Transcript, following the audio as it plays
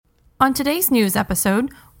On today's news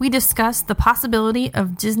episode, we discuss the possibility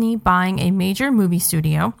of Disney buying a major movie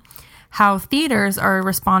studio, how theaters are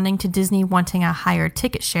responding to Disney wanting a higher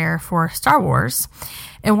ticket share for Star Wars,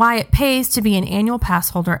 and why it pays to be an annual pass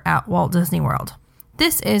holder at Walt Disney World.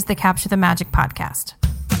 This is the Capture the Magic podcast.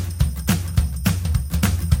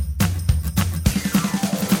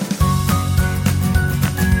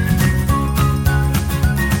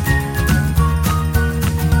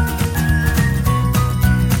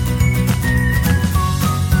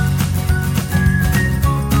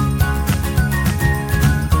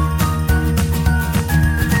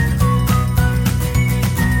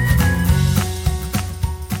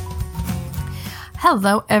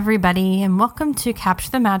 Hello, everybody, and welcome to Capture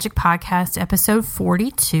the Magic podcast, episode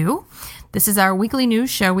 42. This is our weekly news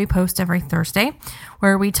show we post every Thursday,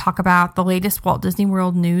 where we talk about the latest Walt Disney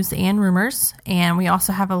World news and rumors, and we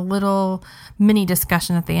also have a little mini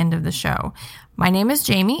discussion at the end of the show. My name is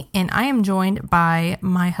Jamie, and I am joined by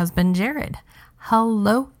my husband, Jared.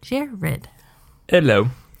 Hello, Jared.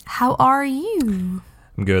 Hello. How are you?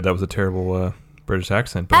 I'm good. That was a terrible British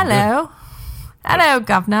accent. But Hello. Hello,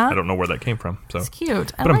 Governor. I don't know where that came from. So. It's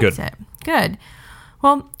cute. But I'm good. It. Good.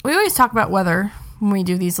 Well, we always talk about weather when we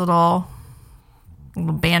do these little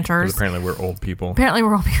banters. Apparently we're old people.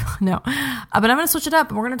 No. But I'm going to switch it up,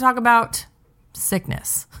 and we're going to talk about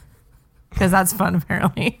sickness. Because that's fun,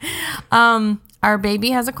 apparently. Our baby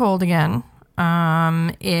has a cold again.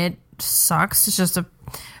 It sucks. It's just a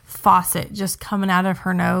faucet just coming out of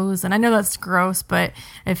her nose, and I know that's gross, but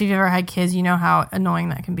if you've ever had kids, you know how annoying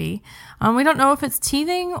that can be. We don't know if it's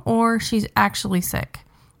teething or she's actually sick.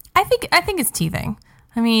 I think it's teething.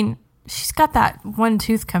 I mean, she's got that one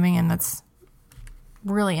tooth coming in that's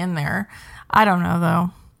really in there. I don't know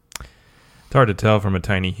though. It's hard to tell from a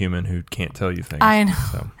tiny human who can't tell you things. I know.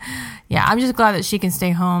 So. Yeah, I'm just glad that she can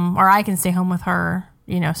stay home, or I can stay home with her,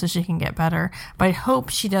 so she can get better. But I hope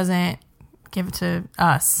she doesn't give it to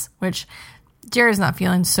us, which Jared's not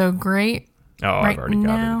feeling so great. Oh, I've already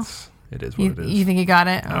got it. It is what it is. You think you got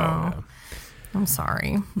it? Oh, yeah. I'm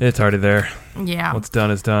sorry. It's already there. Yeah. What's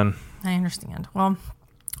done is done. I understand. Well,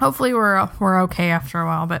 hopefully we're okay after a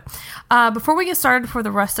while. But before we get started for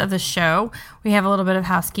the rest of the show, we have a little bit of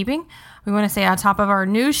housekeeping. We want to say on top of our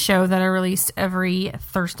news show that are released every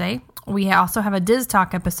Thursday, we also have a Diz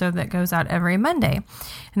Talk episode that goes out every Monday.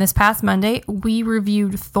 And this past Monday, we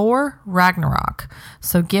reviewed Thor Ragnarok.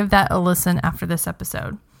 So give that a listen after this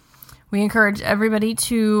episode. We encourage everybody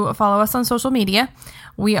to follow us on social media.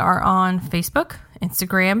 We are on Facebook,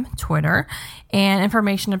 Instagram, Twitter, and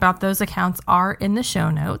information about those accounts are in the show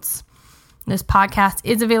notes. This podcast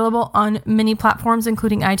is available on many platforms,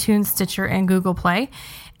 including iTunes, Stitcher, and Google Play.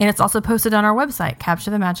 And it's also posted on our website,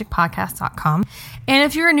 capturethemagicpodcast.com. And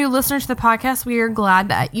if you're a new listener to the podcast, we are glad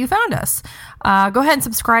that you found us. Go ahead and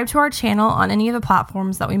subscribe to our channel on any of the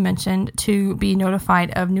platforms that we mentioned to be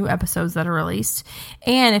notified of new episodes that are released.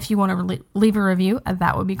 And if you want to leave a review,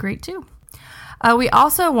 that would be great too. We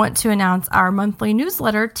also want to announce our monthly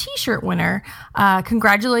newsletter t-shirt winner.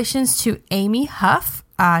 Congratulations to Amy Huff.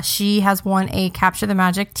 She has won a Capture the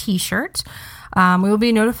Magic t-shirt. We will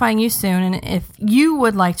be notifying you soon, and if you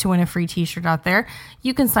would like to win a free t-shirt out there,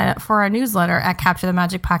 you can sign up for our newsletter at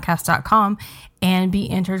capturethemagicpodcast.com and be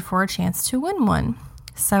entered for a chance to win one.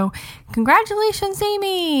 So, congratulations,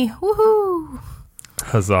 Amy! Woohoo!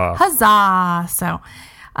 Huzzah! Huzzah! So,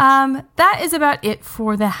 that is about it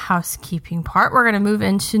for the housekeeping part. We're going to move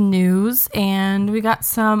into news, and we got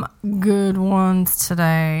some good ones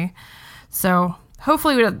today. So,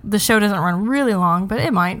 hopefully the show doesn't run really long, but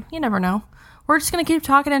it might. You never know. We're just going to keep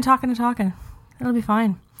talking and talking and talking. It'll be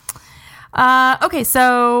fine. Okay,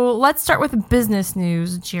 so let's start with business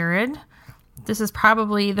news, Jared.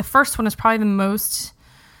 The first one is probably the most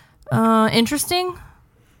interesting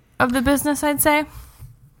of the business, I'd say.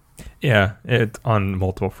 Yeah, it's on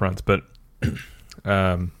multiple fronts, but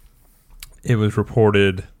it was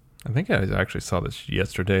reported, I think I actually saw this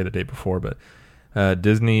yesterday, the day before, but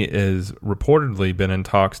Disney has reportedly been in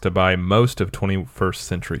talks to buy most of 21st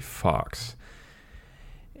Century Fox.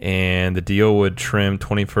 And the deal would trim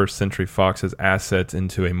 21st Century Fox's assets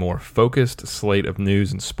into a more focused slate of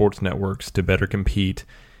news and sports networks to better compete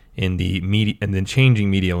in the media and then changing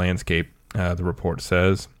media landscape. The report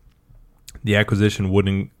says the acquisition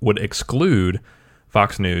would exclude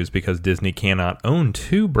Fox News because Disney cannot own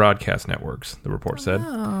two broadcast networks. The report said.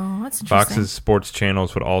 Oh, that's interesting. Fox's sports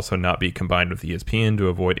channels would also not be combined with ESPN to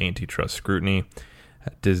avoid antitrust scrutiny.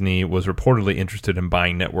 Disney was reportedly interested in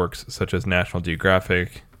buying networks such as National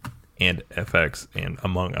Geographic and FX, and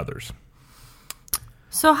among others.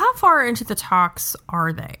 So how far into the talks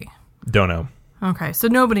are they? Don't know. Okay, so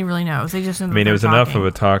nobody really knows. They just know. I mean, it was enough of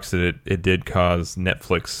a talks that it did cause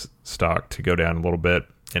Netflix stock to go down a little bit,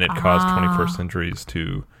 and it caused 21st Century's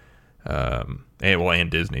to,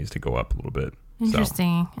 and Disney's to go up a little bit.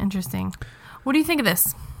 Interesting. What do you think of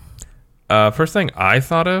this? First thing I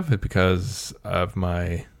thought of, because of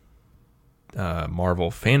my Marvel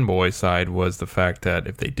fanboy side, was the fact that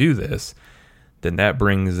if they do this, then that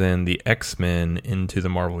brings in the X-Men into the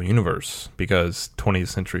Marvel Universe, because 20th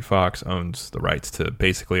Century Fox owns the rights to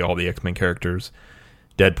basically all the X-Men characters,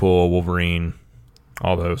 Deadpool, Wolverine,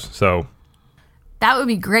 all those. So that would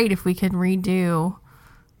be great if we could redo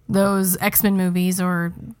those X-Men movies,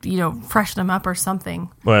 or freshen them up or something.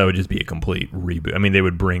 Well, it would just be a complete reboot. I mean, they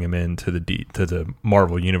would bring them into the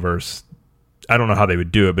Marvel Universe. I don't know how they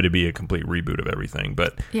would do it, but it'd be a complete reboot of everything.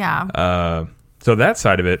 But yeah. So that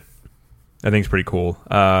side of it, I think, is pretty cool.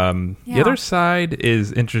 The other side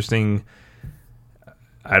is interesting.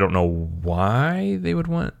 I don't know why they would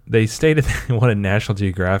want. They stated they wanted National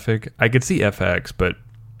Geographic. I could see FX, but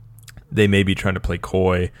they may be trying to play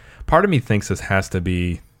coy. Part of me thinks this has to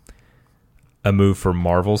be a move for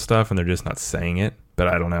Marvel stuff, and they're just not saying it. But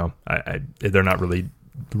I don't know. They're not really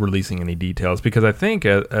releasing any details, because I think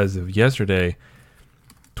as of yesterday,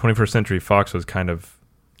 21st Century Fox was kind of,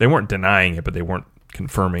 they weren't denying it, but they weren't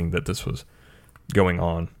confirming that this was going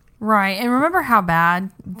on. Right. And remember how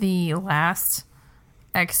bad the last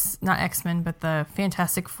not X-Men, but the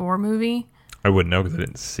Fantastic Four movie? I wouldn't know because I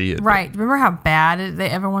didn't see it. Right. Remember how bad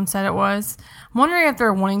everyone said it was? I'm wondering if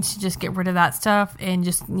they're wanting to just get rid of that stuff and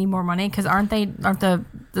just need more money, because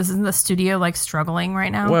isn't the studio like struggling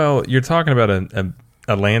right now? Well, you're talking about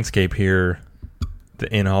a landscape here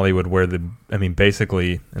in Hollywood where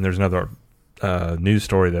basically, and there's another news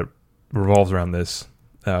story that revolves around this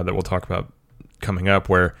that we'll talk about coming up,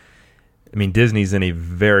 where Disney's in a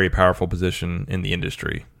very powerful position in the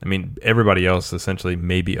industry. Everybody else, essentially,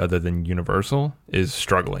 maybe other than Universal, is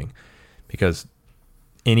struggling, because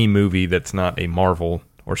any movie that's not a Marvel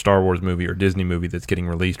or Star Wars movie or Disney movie that's getting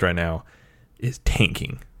released right now is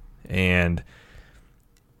tanking. And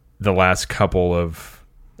the last couple of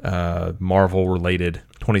Marvel-related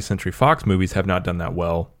 20th Century Fox movies have not done that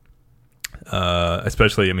well.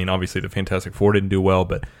 Especially, obviously the Fantastic Four didn't do well,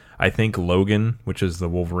 but I think Logan, which is the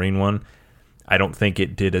Wolverine one, I don't think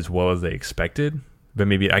it did as well as they expected. But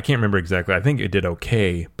maybe, I can't remember exactly. I think it did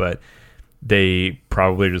okay, but they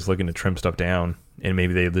probably are just looking to trim stuff down, and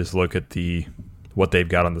maybe they just look at what they've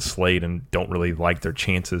got on the slate and don't really like their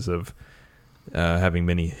chances of having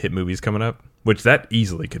many hit movies coming up, which that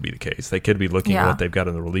easily could be the case. They could be looking at what they've got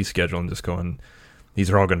on the release schedule and just going, these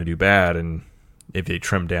are all going to do bad, and if they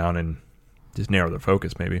trim down and just narrow their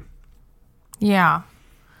focus, maybe. Yeah.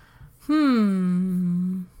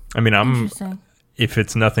 If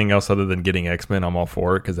it's nothing else other than getting X-Men, I'm all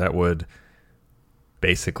for it, because that would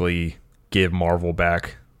basically give Marvel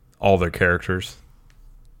back all their characters,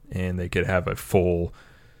 and they could have a full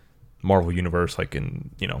Marvel universe, like in,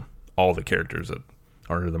 all the characters that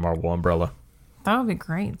are under the Marvel umbrella. That would be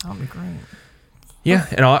great. Yeah,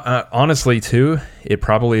 and honestly, too, it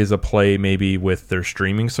probably is a play maybe with their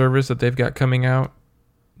streaming service that they've got coming out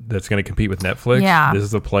that's going to compete with Netflix. Yeah. This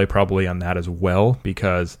is a play probably on that as well,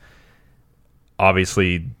 because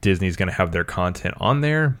obviously Disney's going to have their content on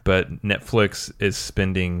there, but Netflix is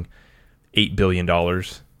spending $8 billion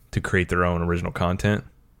to create their own original content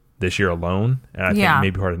this year alone, and I think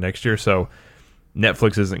maybe part of next year. So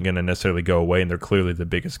Netflix isn't going to necessarily go away, and they're clearly the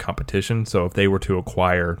biggest competition. So if they were to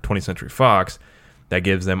acquire 20th Century Fox, that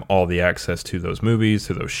gives them all the access to those movies,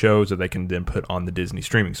 to those shows that they can then put on the Disney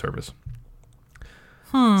streaming service.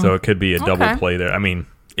 So it could be a double play there.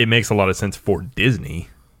 It makes a lot of sense for Disney.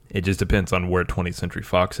 It just depends on where 20th Century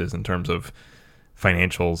Fox is in terms of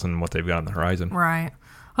financials and what they've got on the horizon. Right.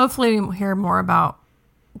 Hopefully we'll hear more about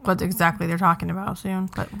what exactly they're talking about soon,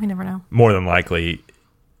 but we never know. More than likely,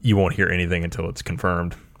 you won't hear anything until it's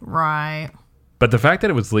confirmed. Right. But the fact that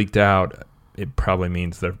it was leaked out, it probably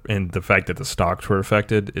means that, and the fact that the stocks were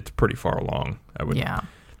affected, it's pretty far along, I would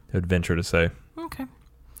venture to say. Okay.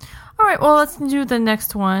 All right, well, let's do the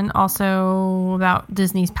next one, also about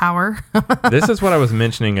Disney's power. This is what I was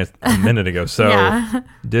mentioning a minute ago. So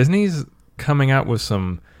Disney's coming out with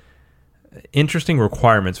some interesting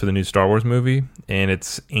requirements for the new Star Wars movie, and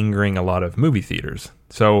it's angering a lot of movie theaters.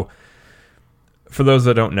 So for those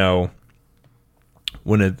that don't know,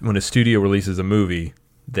 when a studio releases a movie,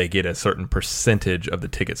 they get a certain percentage of the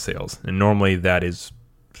ticket sales, and normally that is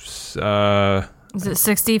is it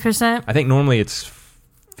 60%? I think normally it's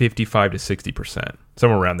 55 to 60%,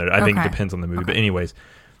 somewhere around there. I think it depends on the movie, but anyways,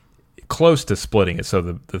 close to splitting it. So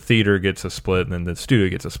the theater gets a split, and then the studio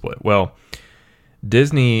gets a split. Well,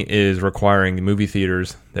 Disney is requiring movie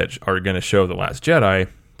theaters that are going to show The Last Jedi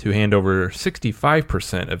to hand over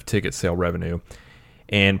 65% of ticket sale revenue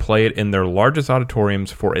and play it in their largest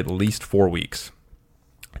auditoriums for at least 4 weeks.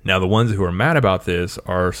 Now, the ones who are mad about this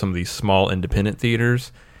are some of these small independent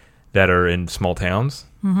theaters that are in small towns.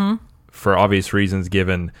 Mm-hmm. For obvious reasons,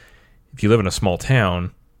 given if you live in a small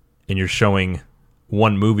town and you're showing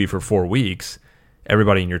one movie for 4 weeks,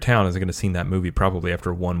 everybody in your town isn't going to see that movie probably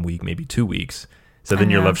after 1 week, maybe 2 weeks. So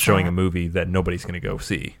then you're left showing a movie that nobody's going to go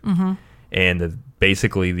see. Mm-hmm. And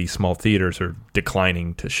basically these small theaters are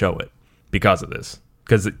declining to show it because of this.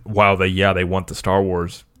 Because while they want the Star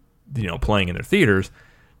Wars, playing in their theaters,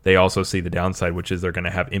 they also see the downside, which is they're going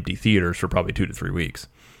to have empty theaters for probably 2 to 3 weeks.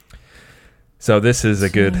 So this is a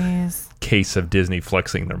good case of Disney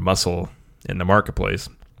flexing their muscle in the marketplace.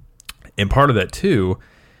 And part of that, too,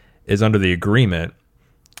 is under the agreement.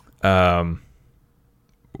 This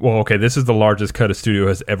is the largest cut a studio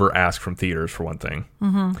has ever asked from theaters, for one thing.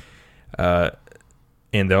 Mm-hmm.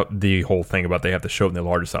 And the whole thing about they have to show it in the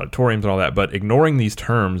largest auditoriums and all that. But ignoring these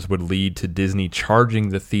terms would lead to Disney charging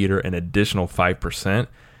the theater an additional 5%.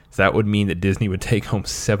 So that would mean that Disney would take home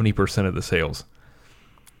 70% of the sales.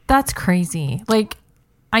 That's crazy. Like,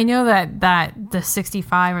 I know that the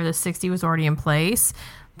 65 or the 60 was already in place,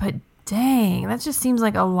 but dang, that just seems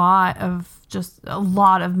like a lot of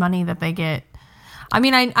money that they get. I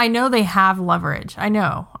mean, I know they have leverage. I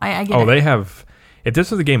know. I get it. They have. If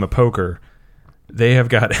this was a game of poker, they have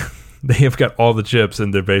got all the chips,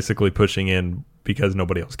 and they're basically pushing in because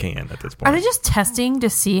nobody else can at this point. Are they just testing to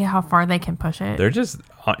see how far they can push it? They're just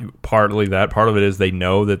partly that. Part of it is they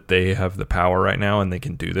know that they have the power right now and they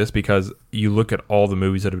can do this because you look at all the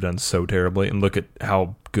movies that have done so terribly and look at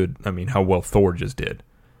how well Thor just did.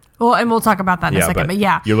 Well, and we'll talk about that in a second. But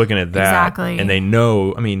yeah, you're looking at that, exactly. And they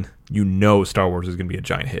know. Star Wars is going to be a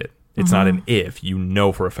giant hit. It's not an if.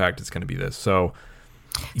 For a fact it's going to be this. So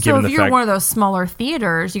if you're one of those smaller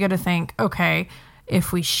theaters, you got to think, okay,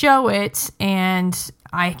 if we show it and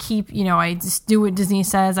I keep, I just do what Disney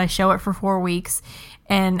says, I show it for 4 weeks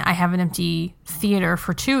and I have an empty theater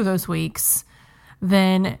for 2 of those weeks,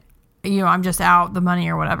 then, I'm just out the money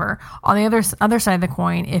or whatever. On the other side of the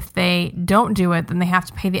coin, if they don't do it, then they have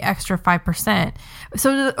to pay the extra 5%.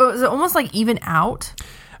 So is it almost like even out?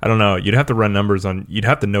 I don't know. You'd have to run numbers you'd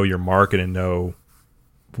have to know your market and know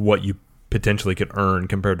what you potentially could earn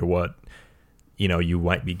compared to what you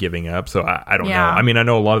might be giving up. So I don't know. I mean, I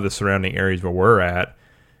know a lot of the surrounding areas where we're at,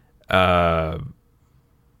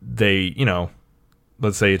 they,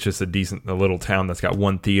 let's say it's just a little town that's got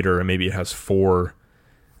one theater and maybe it has 4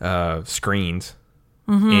 screens.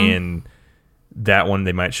 Mm-hmm. And that one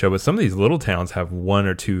they might show, but some of these little towns have 1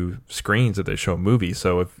 or 2 screens that they show movies.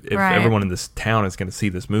 So if everyone in this town is going to see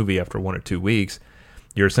this movie after 1 or 2 weeks,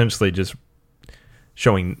 you're essentially just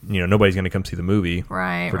showing, nobody's going to come see the movie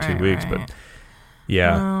for 2 weeks. Right. But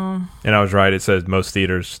yeah. And I was right. It says most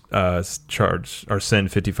theaters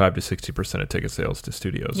send 55 to 60% of ticket sales to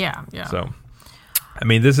studios. Yeah. So, I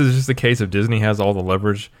mean, this is just a case of Disney has all the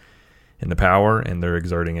leverage and the power, and they're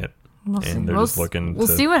exerting it. We'll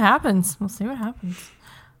see what happens.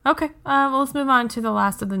 Okay. Well, let's move on to the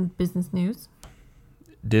last of the business news.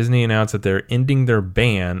 Disney announced that they're ending their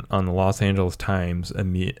ban on the Los Angeles Times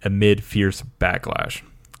amid fierce backlash.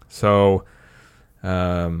 So,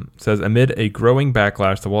 says amid a growing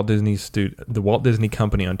backlash, the Walt Disney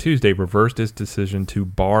Company on Tuesday reversed its decision to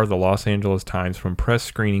bar the Los Angeles Times from press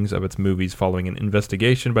screenings of its movies following an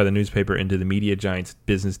investigation by the newspaper into the media giant's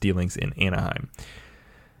business dealings in Anaheim.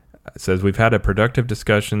 It says, we've had productive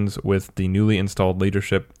discussions with the newly installed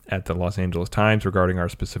leadership at the Los Angeles Times regarding our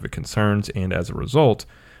specific concerns, and as a result,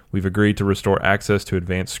 we've agreed to restore access to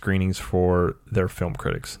advanced screenings for their film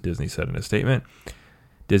critics, Disney said in a statement.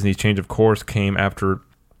 Disney's change of course came after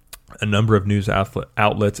a number of news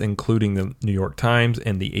outlets, including the New York Times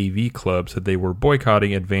and the AV Club, said they were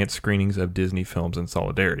boycotting advanced screenings of Disney films in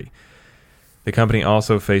solidarity. The company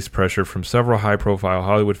also faced pressure from several high-profile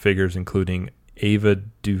Hollywood figures, including Ava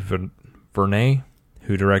DuVernay,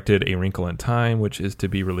 who directed A Wrinkle in Time, which is to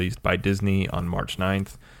be released by Disney on March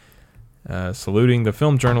 9th. Saluting the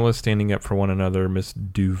film journalists standing up for one another, Miss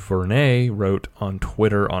DuVernay wrote on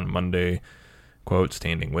Twitter on Monday, quote,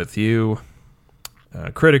 "Standing with you."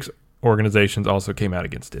 Critics organizations also came out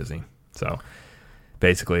against Disney. So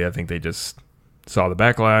basically, I think they just saw the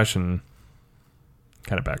backlash and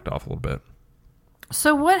kind of backed off a little bit.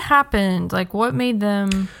 So what happened? Like, what made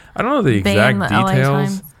them? I don't know the exact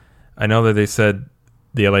details. I know that they said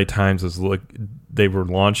the LA Times was they were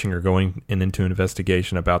launching or going into an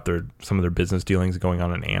investigation about some of their business dealings going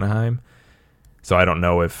on in Anaheim. So I don't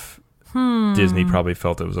know if Disney probably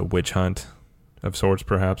felt it was a witch hunt of sorts,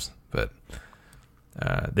 perhaps, but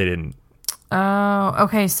they didn't. Oh,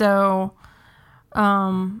 okay. So,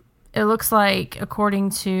 it looks like,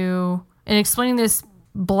 according to, in explaining this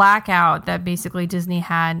blackout that basically Disney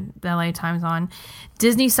had the LA Times on,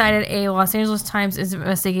 Disney cited a Los Angeles Times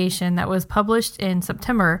investigation that was published in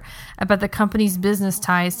September about the company's business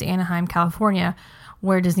ties to Anaheim, California,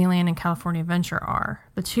 where Disneyland and California Adventure are.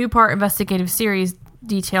 The 2-part investigative series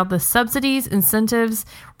detailed the subsidies, incentives,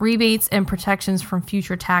 rebates, and protections from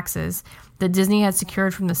future taxes that Disney had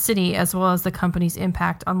secured from the city, as well as the company's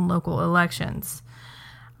impact on local elections.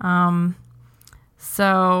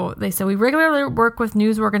 So they said, we regularly work with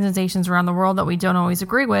news organizations around the world that we don't always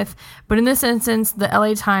agree with, but in this instance, the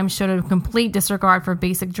LA Times showed a complete disregard for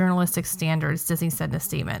basic journalistic standards, Disney said in a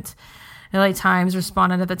statement. The LA Times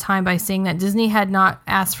responded at the time by saying that Disney had not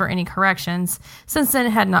asked for any corrections, since then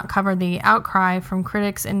it had not covered the outcry from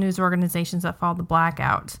critics and news organizations that followed the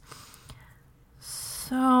blackout.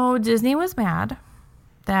 So Disney was mad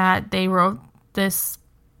that they wrote this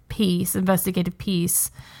investigative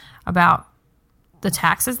piece, about the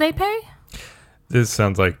taxes they pay. This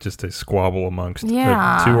sounds like just a squabble amongst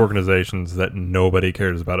Yeah. two organizations that nobody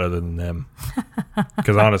cares about other than them.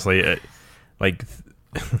 Because honestly,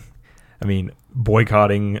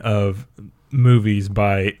 boycotting of movies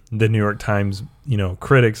by the New York Times,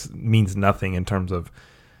 critics means nothing in terms of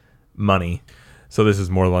money. So this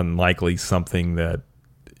is more than likely something that,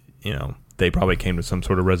 they probably came to some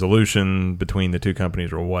sort of resolution between the two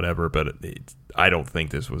companies or whatever, but I don't think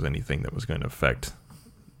this was anything that was going to affect,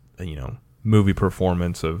 movie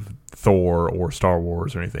performance of Thor or Star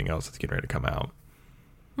Wars or anything else that's getting ready to come out.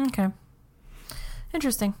 Okay.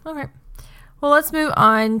 Interesting. All right. Well, let's move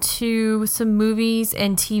on to some movies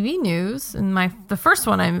and TV news. And the first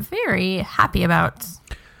one I'm very happy about.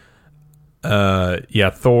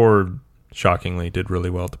 Thor shockingly did really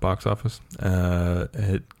well at the box office.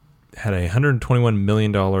 It had a $121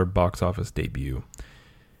 million box office debut.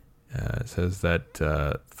 It says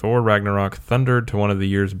that Thor Ragnarok thundered to one of the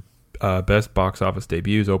year's best box office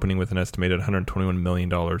debuts, opening with an estimated $121 million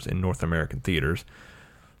in North American theaters.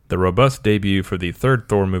 The robust debut for the third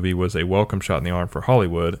Thor movie was a welcome shot in the arm for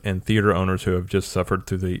Hollywood and theater owners who have just suffered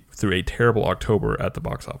through a terrible October at the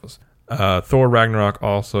box office. Thor Ragnarok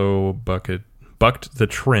also bucked the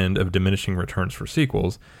trend of diminishing returns for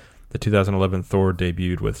sequels. The 2011 Thor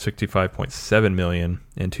debuted with $65.7 million,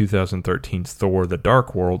 and 2013's Thor: The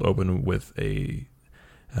Dark World opened with a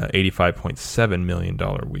 $85.7 million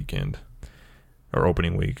weekend, or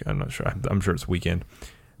opening week. I'm not sure. I'm sure it's weekend.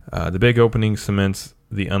 The big opening cements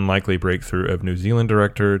the unlikely breakthrough of New Zealand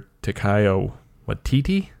director Taika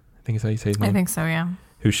Waititi, I think is how you say his name. I think so, yeah.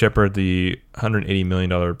 Who shepherded the $180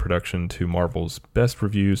 million production to Marvel's best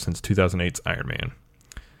reviews since 2008's Iron Man.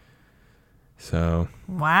 So,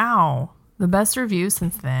 wow, the best review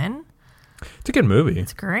since then. It's a good movie.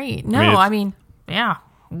 It's great. No, I mean, yeah.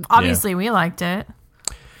 Obviously, we liked it.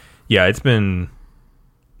 Yeah, it's been,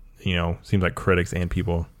 seems like critics and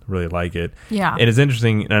people really like it. Yeah. And it's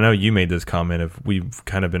interesting, and I know you made this comment, if we've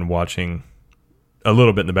kind of been watching a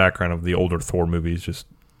little bit in the background of the older Thor movies, just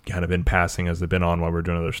kind of in passing as they've been on while we're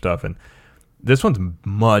doing other stuff. And this one's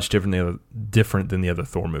much different than the other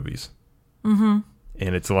Thor movies. Mm-hmm.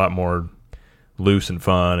 And it's a lot more loose and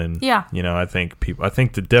fun, and I think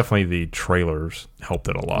definitely the trailers helped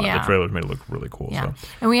it a lot. The trailers made it look really cool. So.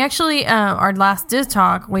 And we actually our last Diz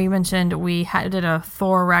Talk, we mentioned we did a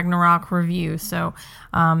Thor Ragnarok review, so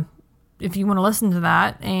if you want to listen to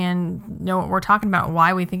that and know what we're talking about,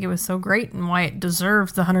 why we think it was so great and why it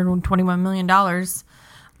deserves the $121 million,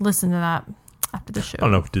 listen to that after the show. I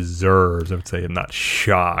don't know if deserves. I would say I'm not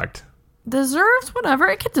shocked. Deserves whatever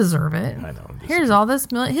it could deserve it. I know. Here's all this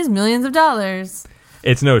his millions of dollars.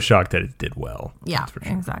 It's no shock that it did well. Yeah, for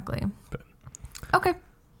sure. Exactly. But. Okay,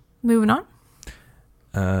 moving on.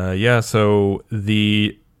 So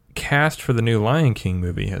the cast for the new Lion King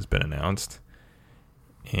movie has been announced,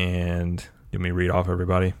 and let me read off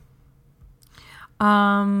everybody.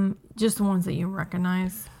 Just the ones that you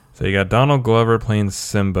recognize. So you got Donald Glover playing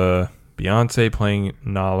Simba, Beyonce playing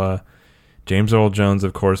Nala. James Earl Jones,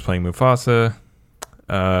 of course, playing Mufasa.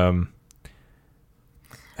 How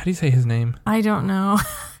do you say his name? I don't know.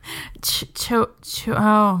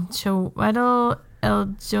 Chiwetel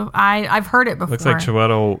I've heard it before. Looks like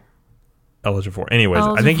Chiwetel Ejiofor. Anyways,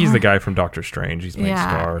 I think he's the guy from Doctor Strange. He's main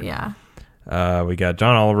star. Yeah. We got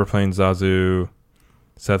John Oliver playing Zazu,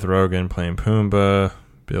 Seth Rogen playing Pumbaa,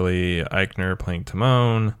 Billy Eichner playing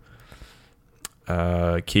Timon.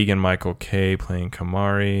 Keegan-Michael Kay playing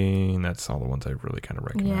Kamari, and that's all the ones I really kind of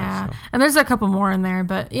recognize. Yeah, so. And there's a couple more in there,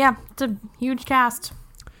 but yeah, it's a huge cast.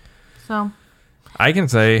 So I can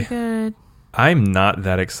say good. I'm not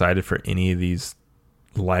that excited for any of these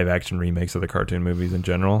live action remakes of the cartoon movies in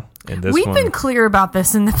general. And this We've been clear about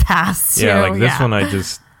this in the past. Yeah, like this one,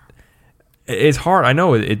 it's hard. I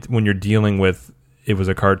know it when you're dealing with, it was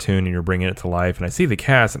a cartoon and you're bringing it to life, and I see the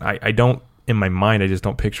cast, and I don't, in my mind, I just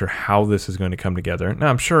don't picture how this is going to come together. Now,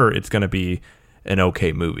 I'm sure it's going to be an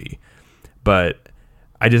okay movie, but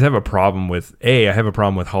I just have a problem with, I have a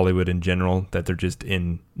problem with Hollywood in general, that they're just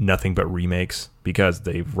in nothing but remakes because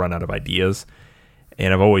they've run out of ideas.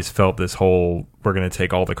 And I've always felt this whole, we're going to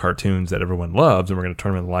take all the cartoons that everyone loves and we're going to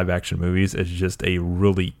turn them into live action movies, is just a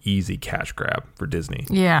really easy cash grab for Disney.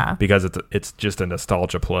 Yeah. Because it's just a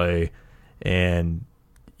nostalgia play, and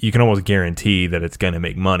you can almost guarantee that it's going to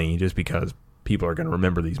make money just because people are going to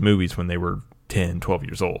remember these movies when they were 10, 12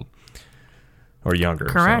 years old or younger.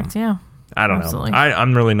 Correct, so, yeah. I don't know.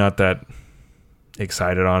 I'm really not that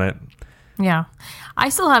excited on it. Yeah. I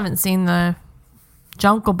still haven't seen the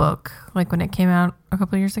Jungle Book, like when it came out a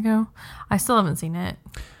couple of years ago. I still haven't seen it.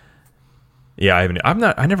 Yeah,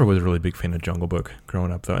 I never was a really big fan of Jungle Book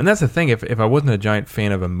growing up, though. And that's the thing. If I wasn't a giant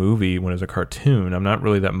fan of a movie when it was a cartoon, I'm not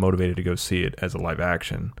really that motivated to go see it as a live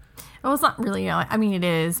action. Well, it's not really. I mean, it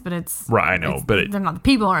is, but it's right. I know, but they're not. The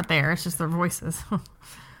people aren't there. It's just their voices.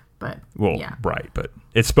 But yeah. Right. But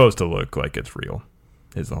it's supposed to look like it's real,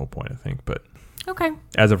 is the whole point, I think. But okay.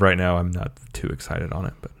 As of right now, I'm not too excited on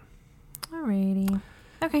it. But alrighty.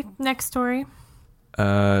 Okay. Next story.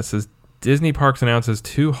 It says Disney Parks announces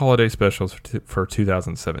 2 holiday specials for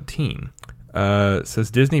 2017. It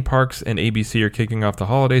says Disney Parks and ABC are kicking off the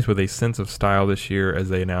holidays with a sense of style this year as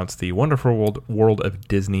they announce the Wonderful World of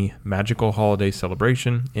Disney Magical Holiday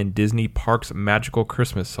Celebration and Disney Parks Magical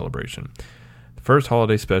Christmas Celebration. The first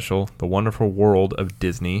holiday special, The Wonderful World of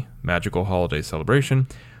Disney Magical Holiday Celebration,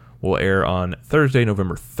 will air on Thursday,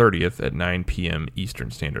 November 30th at 9 p.m.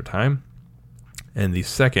 Eastern Standard Time. And the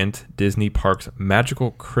second, Disney Parks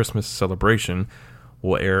Magical Christmas Celebration,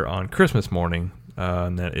 will air on Christmas morning,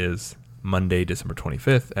 and that is Monday, December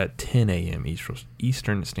 25th at 10 a.m.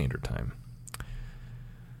 Eastern Standard Time.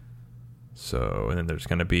 So, and then there's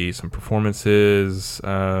going to be some performances.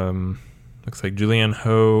 Looks like Julianne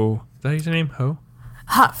Hough. Is that his name? Ho?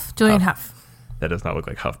 Huff. Julianne Hough. That does not look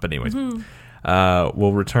like Huff, but anyways.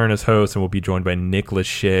 Will return as host and will be joined by Nick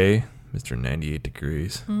Lachey, Mr. 98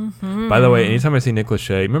 Degrees. Mm-hmm. By the way, anytime I see Nick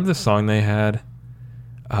Lachey, remember the song they had?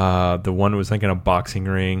 The one that was like in a boxing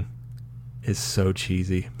ring. Is so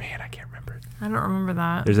cheesy. Man, I can't remember it. I don't remember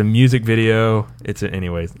that. There's a music video.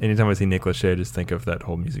 Anyways, anytime I see Nick Lachey, I just think of that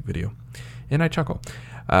whole music video. And I chuckle.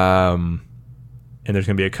 And there's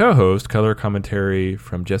going to be a co-host, color commentary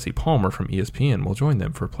from Jesse Palmer from ESPN. Will join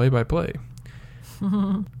them for play-by-play.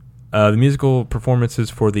 The musical performances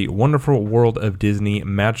for the Wonderful World of Disney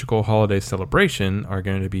Magical Holiday Celebration are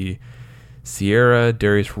going to be Sierra,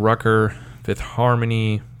 Darius Rucker, Fifth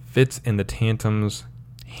Harmony, Fitz and the Tantrums,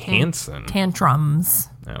 Hanson. Tantrums.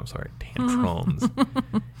 Oh, I'm sorry. Tantrums.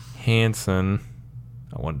 Hanson.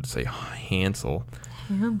 I wanted to say Hansel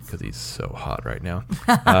because he's so hot right now.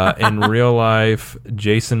 In real life,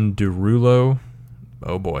 Jason Derulo.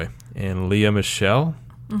 Oh, boy. And Leah Michelle.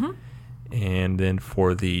 Mm-hmm. And then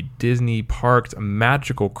for the Disney Parks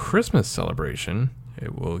Magical Christmas Celebration,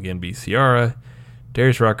 it will again be Ciara,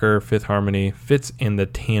 Darius Rucker, Fifth Harmony, Fitz and the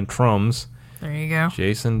Tantrums. There you go.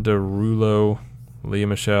 Jason Derulo, Leah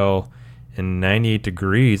Michelle, and 98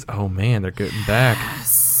 Degrees. Oh, man, they're getting back.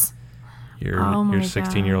 Yes. Your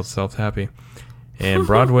 16-year-old self's happy. And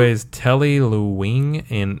Broadway's Telly Lewing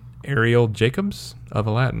and Ariel Jacobs of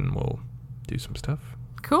Aladdin will do some stuff.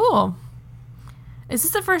 Cool. Is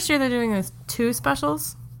this the first year they're doing those 2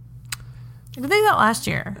 specials? Did they do that last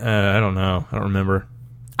year? I don't know. I don't remember.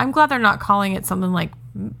 I'm glad they're not calling it something like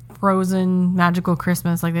Frozen Magical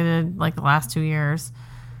Christmas like they did like the last 2 years.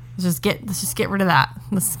 Let's just get rid of that.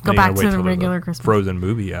 Let's go back to the regular Christmas. Frozen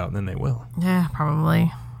movie out, and then they will. Yeah,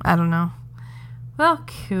 probably. I don't know. Well,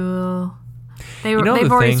 cool. They've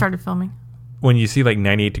already started filming. When you see like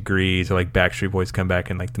 98 Degrees or like Backstreet Boys come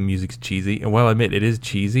back and like the music's cheesy, and while I admit it is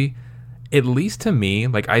cheesy, at least to me,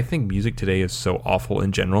 like I think music today is so awful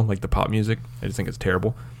in general, like the pop music. I just think it's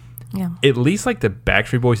terrible. Yeah. At least like the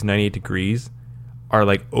Backstreet Boys 98 Degrees are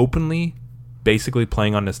like openly basically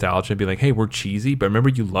playing on nostalgia and be like, hey, we're cheesy, but remember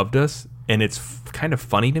you loved us, and it's kind of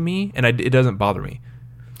funny to me, and it doesn't bother me.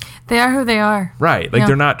 They are who they are. Right. Like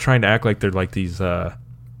they're not trying to act like they're like these,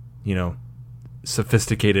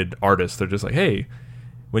 sophisticated artists. They're just like, hey,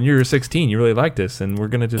 when you were 16, you really liked this, and we're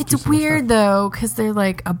going to just It's weird, though, because they're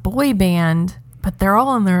like a boy band, but they're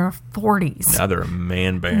all in their 40s. Now they're a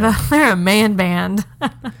man band. They're a man band.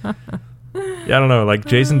 Yeah, I don't know. Like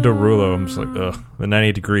Jason Derulo, I'm just like, ugh. The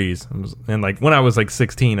 98 Degrees. And like when I was like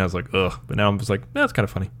 16, I was like, ugh. But now I'm just like, that's kind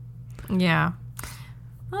of funny. Yeah.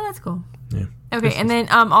 Well, that's cool. Yeah. Okay, and then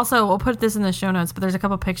also we'll put this in the show notes, but there's a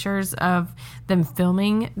couple pictures of them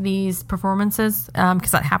filming these performances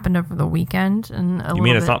because that happened over the weekend. And you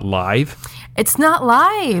mean it's not live? It's not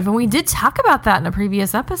live, and we did talk about that in a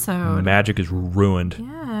previous episode. Magic is ruined. Yes.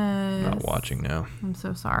 I'm not watching now. I'm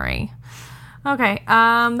so sorry. Okay,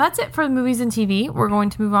 that's it for the movies and TV. We're going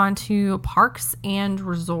to move on to parks and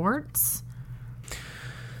resorts.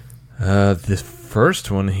 This first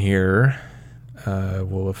one here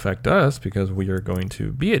will affect us because we are going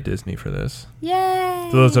to be at Disney for this. Yay!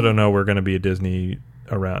 For those that don't know, we're going to be at Disney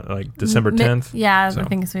around like December 10th. Yeah, so I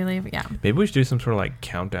think as we leave. Yeah. Maybe we should do some sort of like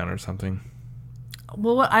countdown or something.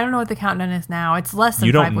 Well, I don't know what the countdown is now. It's less than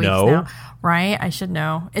You 5 don't weeks know? now, right? I should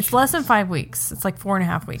know. It's less than 5 weeks. It's like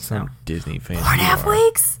 4.5 weeks Some now. Disney fan. 4.5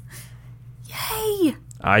 weeks? Yay!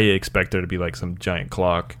 I expect there to be like some giant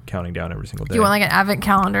clock counting down every single day. You want like an advent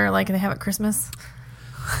calendar like they have at Christmas?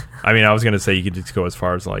 I mean, I was going to say you could just go as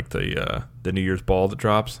far as like the New Year's ball that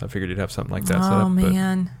drops. I figured you'd have something like that set up. Oh,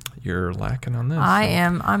 man. But you're lacking on this. I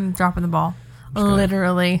am. I'm dropping the ball.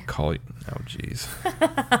 Literally. Call you. Oh, jeez.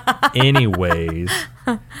 Anyways,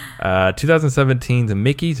 2017's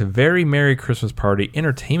Mickey's Very Merry Christmas Party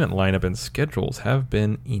entertainment lineup and schedules have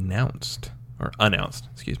been announced. Or announced,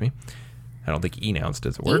 excuse me. I don't think announced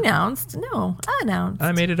is a word. Announced? No, announced.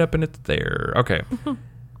 I made it up and it's there. Okay.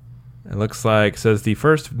 It looks like, says the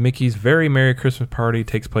first Mickey's Very Merry Christmas Party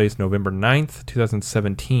takes place November 9th,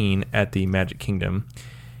 2017 at the Magic Kingdom.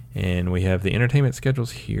 And we have the entertainment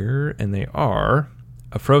schedules here, and they are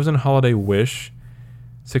A Frozen Holiday Wish,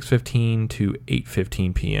 6:15 to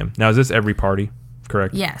 8:15 p.m. Now, is this every party,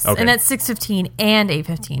 correct? Yes, okay. and it's 6:15 and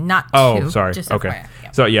 8:15, not 2. Oh, sorry. Just Okay. FYI.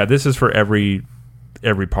 Yeah. So, yeah, this is for every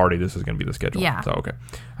party. This is going to be the schedule. Yeah. So, okay.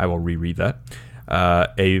 I will reread that.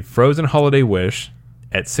 A Frozen Holiday Wish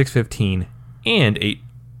at 6:15 and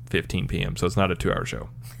 8:15 p.m. So, it's not a 2-hour show.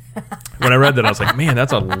 When I read that, I was like, man,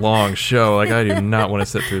 that's a long show. Like, I do not want to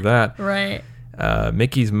sit through that. Right.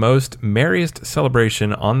 Mickey's Most Merriest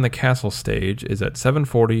Celebration on the Castle stage is at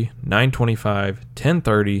 7:40, 9:25,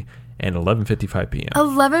 10:30, and 11:55 p.m.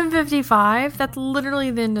 11:55? That's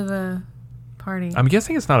literally the end of the party. I'm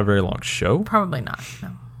guessing it's not a very long show. Probably not. No.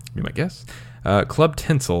 You might guess. Club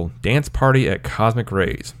Tinsel Dance Party at Cosmic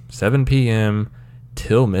Rays, 7 p.m.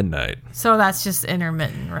 till midnight. So that's just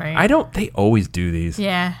intermittent, right? They always do these.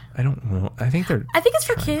 Yeah. I think it's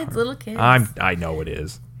for kids, little kids. I know it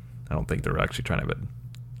is. I don't think they're actually trying to have a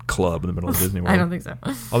club in the middle of Disney World. I don't think so.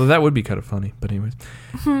 Although that would be kind of funny. But anyways.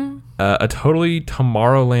 A Totally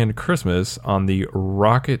Tomorrowland Christmas on the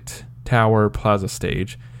Rocket Tower Plaza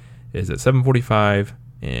stage is at 7:45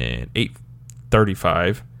 and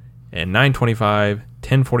 8:35 and 9:25,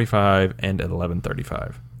 10:45, and at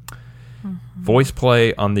 11:35. Voice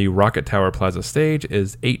play on the Rocket Tower Plaza stage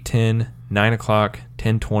is 8:10, 9 o'clock,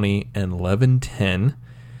 10:20, and 11:10.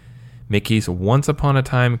 Mickey's Once Upon a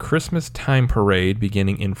Time Christmas Time Parade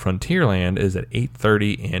beginning in Frontierland is at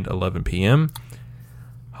 8:30 and 11 p.m.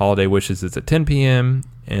 Holiday Wishes is at 10 p.m.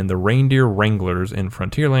 And the Reindeer Wranglers in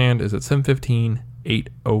Frontierland is at 7:15,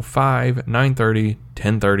 8:05, 9:30,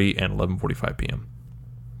 10:30, and 11:45 p.m.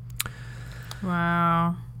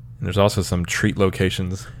 Wow. And there's also some treat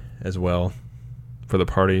locations as well for the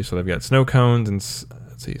party. So they've got snow cones and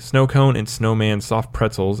snow cone and snowman soft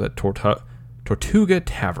pretzels at Tortuga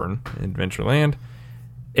Tavern in Adventureland,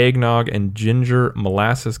 eggnog and ginger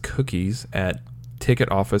molasses cookies at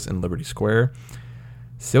Ticket Office in Liberty Square,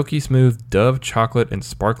 silky smooth Dove chocolate and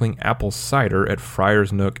sparkling apple cider at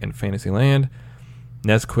Friar's Nook in Fantasyland,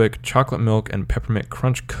 Nesquik chocolate milk and peppermint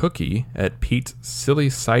crunch cookie at Pete's Silly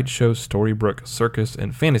Sideshow Storybrooke Circus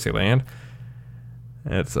in Fantasyland.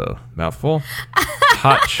 That's a mouthful.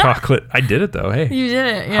 Hot chocolate. I did it though. Hey, You did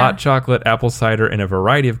it, yeah. Hot chocolate, apple cider, and a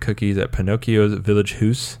variety of cookies at Pinocchio's Village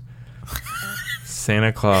House.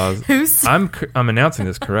 Santa Claus. Hoose? I'm announcing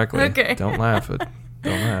this correctly. Okay. Don't laugh. Don't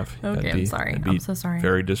laugh. Okay, I'm sorry. I'm so sorry.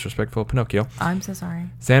 Very disrespectful of Pinocchio. I'm so sorry.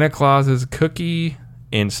 Santa Claus's cookie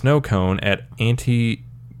and snow cone at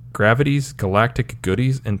Anti-Gravity's Galactic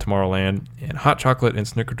Goodies in Tomorrowland, and hot chocolate and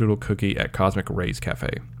snickerdoodle cookie at Cosmic Rays Cafe.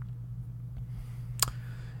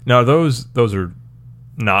 Now, those are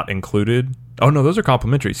not included. Oh, no, those are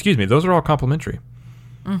complimentary. Excuse me. Those are all complimentary.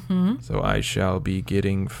 Mm-hmm. So I shall be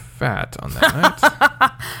getting fat on that night.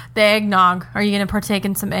 The eggnog. Are you going to partake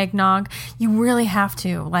in some eggnog? You really have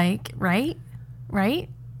to. Like, right? You're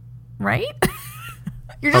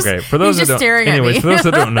just, okay, for those that don't, staring at me. for those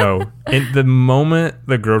that don't know, in the moment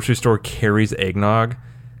the grocery store carries eggnog,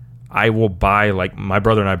 I will buy, like, my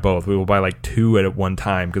brother and I both, we will buy like 2 at one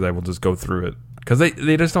time because I will just go through it. Because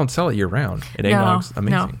they just don't sell it year round. And eggnog's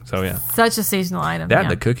amazing. So, yeah. Such a seasonal item. That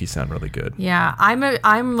and the cookies sound really good. Yeah.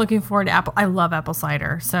 I'm looking forward to apple. I love apple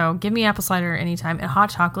cider. So give me apple cider anytime. And hot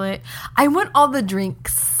chocolate. I want all the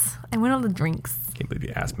drinks. I can't believe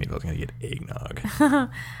you asked me if I was going to get eggnog.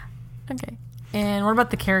 Okay. And what about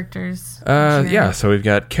the characters? Yeah. So we've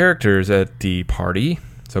got characters at the party.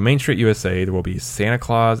 So Main Street USA, there will be Santa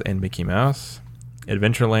Claus and Mickey Mouse.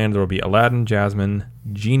 Adventureland, there will be Aladdin, Jasmine,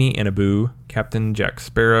 Genie and Abu, Captain Jack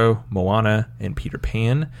Sparrow, Moana, and Peter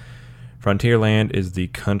Pan. Frontierland is the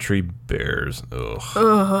Country Bears. Ugh.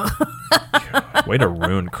 God, way to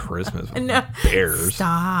ruin Christmas with bears.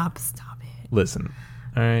 Stop it. Listen,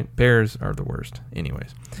 all right, bears are the worst.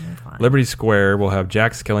 Anyways, Liberty Square will have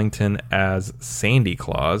Jack Skellington as Sandy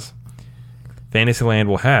Claus. Fantasyland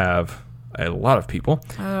will have a lot of people.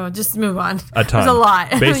 Oh, just move on. A ton. There's a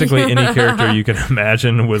lot. Basically, any character you can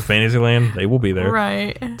imagine with Fantasyland, they will be there.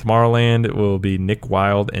 Right. Tomorrowland will be Nick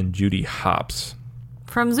Wilde and Judy Hopps.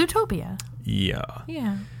 From Zootopia. Yeah.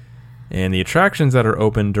 Yeah. And the attractions that are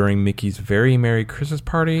open during Mickey's Very Merry Christmas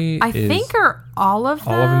Party I think are all of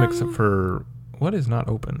them. All of them except for... What is not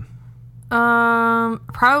open?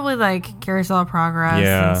 Probably like Carousel of Progress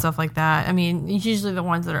and stuff like that. I mean, it's usually the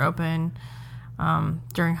ones that are open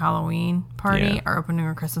during Halloween party are open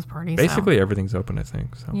during Christmas party. Basically, everything's open, I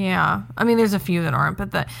think. So. Yeah, I mean, there's a few that aren't,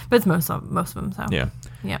 but it's most of them. So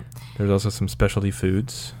yeah. There's also some specialty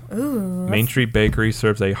foods. Ooh. Main Street Bakery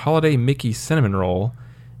serves a holiday Mickey cinnamon roll,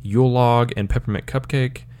 Yule log and peppermint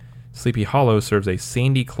cupcake. Sleepy Hollow serves a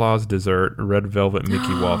Sandy Claus dessert, red velvet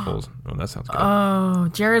Mickey waffles. Oh, that sounds good. Oh,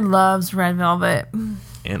 Jared loves red velvet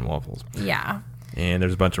and waffles. Yeah. And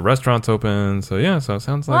there's a bunch of restaurants open, so yeah, so it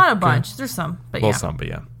sounds like... Not a bunch. There's some, but some, but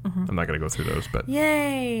yeah. Mm-hmm. I'm not going to go through those, but...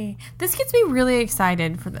 Yay! This gets me really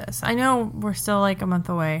excited for this. I know we're still like a month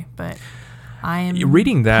away, but I am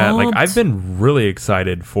reading that, pumped. like, I've been really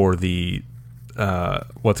excited for the...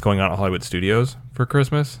 what's going on at Hollywood Studios for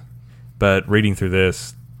Christmas, but reading through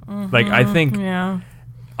this, like, I think...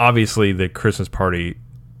 Obviously, the Christmas party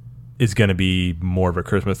is going to be more of a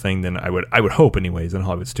Christmas thing than I would hope, anyways, in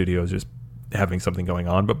Hollywood Studios, just having something going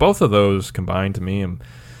on. But both of those combined, to me, I'm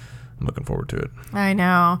looking forward to it. I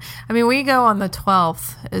know. I mean, we go on the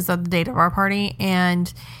 12th is the date of our party,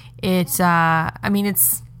 and it's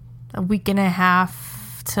it's a week and a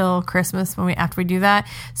half till Christmas after we do that.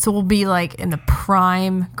 So we'll be like in the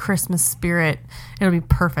prime Christmas spirit. It'll be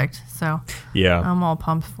perfect. So yeah, I'm all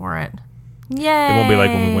pumped for it. Yay! It won't be like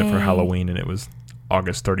when we went for Halloween and it was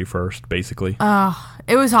August 31st, basically.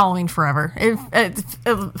 It was Halloween forever. It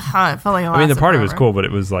felt like I mean, the party was cool, but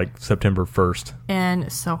it was like September 1st.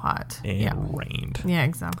 And so hot. And rained. Yeah,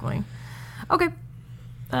 exactly. Okay.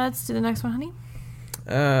 Let's do the next one, honey.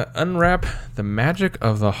 Unwrap the magic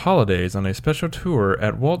of the holidays on a special tour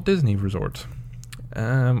at Walt Disney Resort.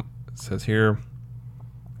 It says here...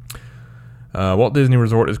 Walt Disney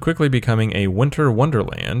Resort is quickly becoming a winter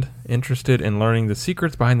wonderland. Interested in learning the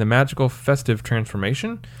secrets behind the magical festive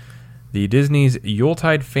transformation? The Disney's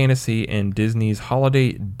Yuletide Fantasy and Disney's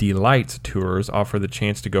Holiday Delights tours offer the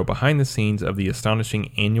chance to go behind the scenes of the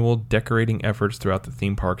astonishing annual decorating efforts throughout the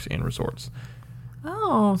theme parks and resorts.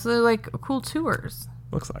 Oh, so they're like cool tours.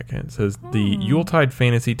 Looks like it. It says the Yuletide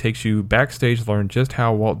Fantasy takes you backstage to learn just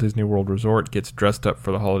how Walt Disney World Resort gets dressed up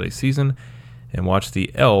for the holiday season, and watch the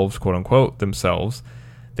elves, quote-unquote, themselves,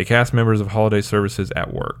 the cast members of holiday services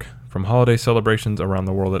at work. From holiday celebrations around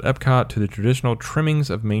the world at Epcot to the traditional trimmings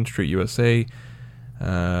of Main Street USA,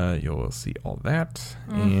 you'll see all that.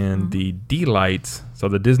 Mm-hmm. And the Delights, so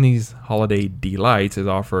the Disney's Holiday Delights is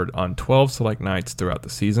offered on 12 select nights throughout the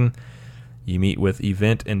season. You meet with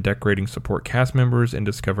event and decorating support cast members and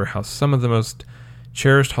discover how some of the most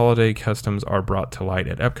cherished holiday customs are brought to light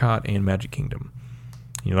at Epcot and Magic Kingdom.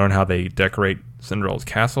 You learn how they decorate Cinderella's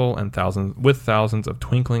castle and thousands of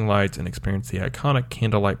twinkling lights and experience the iconic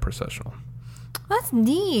candlelight processional. That's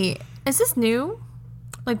neat. Is this new?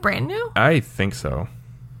 Like brand new? I think so.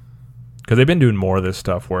 Because they've been doing more of this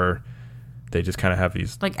stuff where they just kind of have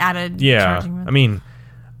these... Like added... Yeah. I mean,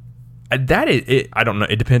 that is... I don't know.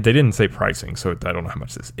 It depends. They didn't say pricing, so I don't know how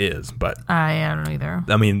much this is, but... I don't know either.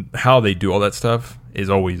 I mean, how they do all that stuff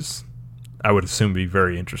is always, I would assume, be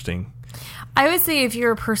very interesting. I would say if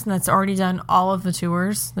you're a person that's already done all of the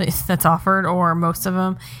tours that's offered, or most of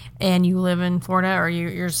them, and you live in Florida, or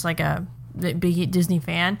you're just like a big Disney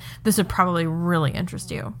fan, this would probably really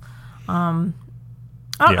interest you. I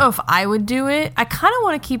don't know if I would do it. I kind of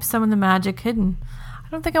want to keep some of the magic hidden. I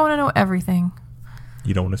don't think I want to know everything.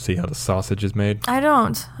 You don't want to see how the sausage is made? I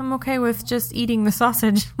don't. I'm okay with just eating the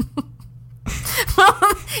sausage. Well,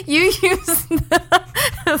 You used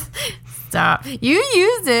Stop. You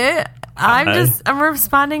used it. I'm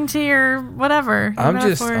responding to your whatever.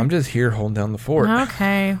 I'm just here holding down the fort.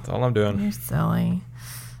 Okay. That's all I'm doing. You're silly.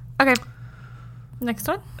 Okay. Next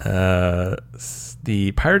one.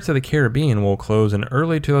 The Pirates of the Caribbean will close in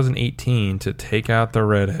early 2018 to take out the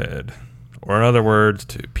redhead. Or in other words,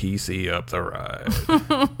 to PC up the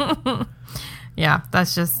ride. Yeah, I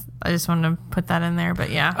just wanted to put that in there,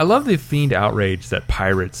 but yeah. I love the fiend outrage that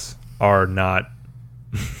pirates are not,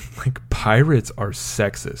 like, pirates are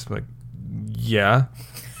sexist. Like, yeah.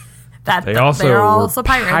 They're also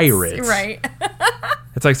pirates. Right.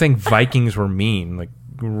 It's like saying Vikings were mean. Like,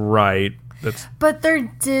 right. But they're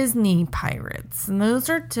Disney pirates, and those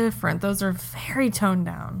are different. Those are very toned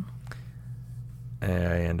down.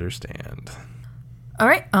 I understand. All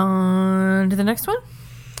right, on to the next one.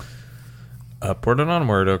 Upward and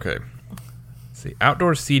onward. Okay. Let's see.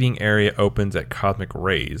 Outdoor seating area opens at Cosmic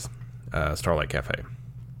Rays, Starlight Cafe.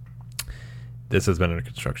 This has been under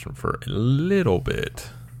construction for a little bit.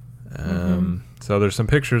 So there's some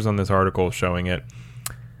pictures on this article showing it.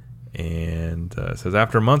 And it says,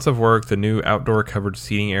 after months of work, the new outdoor covered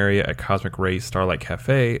seating area at Cosmic Rays Starlight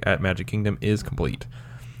Cafe at Magic Kingdom is complete.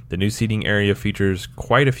 The new seating area features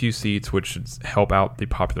quite a few seats, which should help out the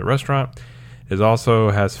popular restaurant. It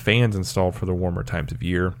also has fans installed for the warmer times of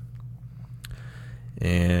year.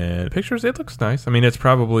 And pictures, it looks nice. I mean, it's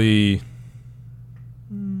probably,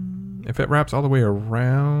 if it wraps all the way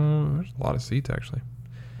around, there's a lot of seats, actually.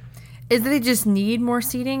 Is that they just need more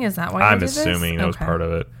seating? Is that why I'm assuming that was part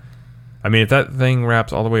of it. I mean, if that thing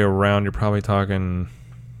wraps all the way around, you're probably talking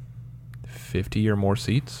 50 or more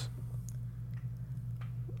seats.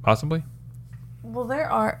 Possibly. Well, there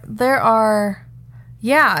are.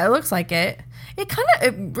 Yeah, it looks like it.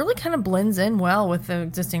 It really kind of blends in well with the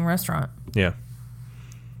existing restaurant. Yeah.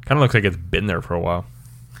 Kind of looks like it's been there for a while.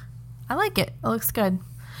 I like it. It looks good.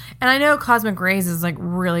 And I know Cosmic Rays is like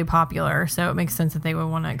really popular, so it makes sense that they would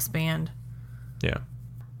want to expand. Yeah.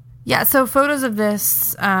 Yeah, so photos of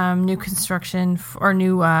this new construction or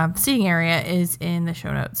new seating area is in the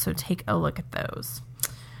show notes, so take a look at those.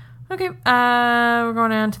 Okay, we're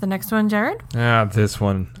going on to the next one, Jared. This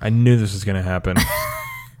one. I knew this was going to happen.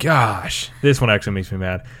 Gosh, this one actually makes me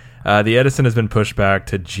mad. The Edison has been pushed back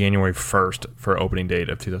to January 1st for opening date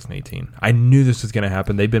of 2018. I knew this was going to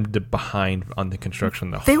happen. They've been behind on the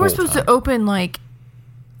construction the whole time. They were supposed to open,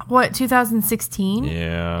 2016?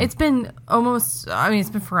 Yeah. It's been it's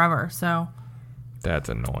been forever, so. That's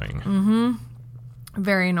annoying. Mm-hmm.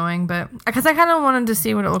 Very annoying, but because I kind of wanted to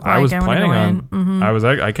see what it looked like. I was planning on.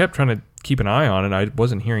 Mm-hmm. I kept trying to keep an eye on it. I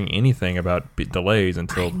wasn't hearing anything about delays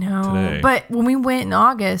until today. But when we went in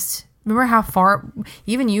August, remember how far?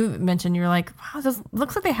 Even you mentioned you're like, wow, this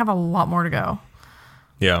looks like they have a lot more to go.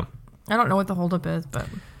 Yeah. I don't know what the holdup is, but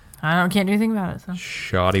can't do anything about it. So.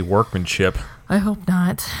 Shoddy workmanship. I hope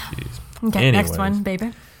not. Jeez. Okay, next one,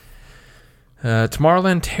 baby.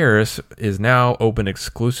 Tomorrowland Terrace is now open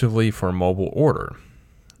exclusively for mobile order.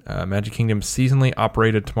 Magic Kingdom's seasonally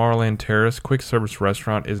operated Tomorrowland Terrace quick service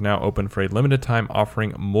restaurant is now open for a limited time,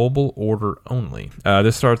 offering mobile order only.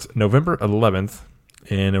 This starts November 11th,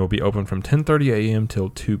 and it will be open from 10:30 a.m. till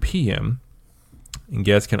 2 p.m. And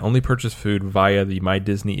guests can only purchase food via the My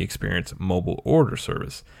Disney Experience mobile order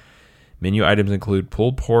service. Menu items include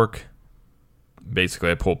pulled pork,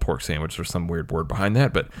 basically a pulled pork sandwich. There's some weird word behind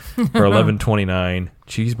that, but for $11.29,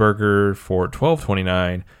 cheeseburger for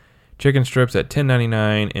 $12.29, chicken strips at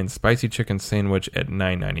 $10.99, and spicy chicken sandwich at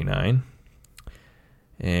 $9.99.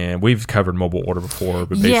 And we've covered mobile order before,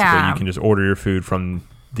 but basically you can just order your food from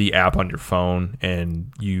the app on your phone,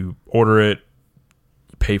 and you order it,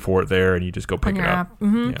 pay for it there, and you just go pick it up.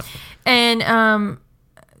 Mm-hmm. Yeah. And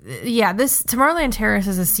this Tomorrowland Terrace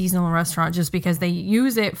is a seasonal restaurant just because they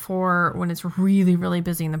use it for when it's really, really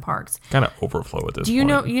busy in the parks. Kind of overflow at this point. Do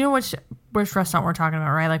you know which restaurant we're talking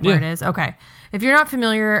about, right? Like where it is? Okay. If you're not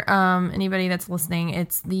familiar, anybody that's listening,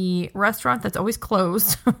 it's the restaurant that's always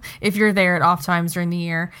closed if you're there at off times during the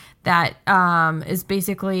year. That is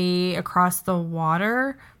basically across the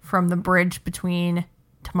water from the bridge between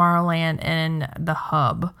Tomorrowland and the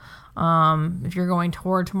hub. If you're going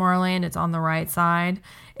toward Tomorrowland, it's on the right side.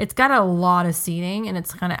 It's got a lot of seating, and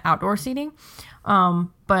it's kind of outdoor seating.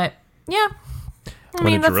 But yeah,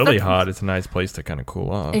 when it's really hot, it's a nice place to kind of cool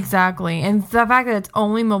off. Exactly, and the fact that it's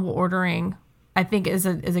only mobile ordering, I think, is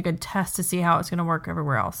a good test to see how it's going to work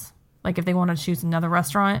everywhere else. Like if they want to choose another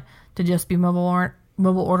restaurant to just be mobile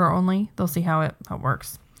order only, they'll see how it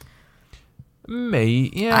works.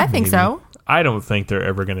 I think so. I don't think they're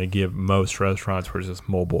ever going to give most restaurants where it's just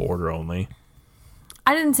mobile order only.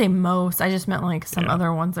 I didn't say most. I just meant like some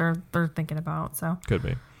other ones they're thinking about. So could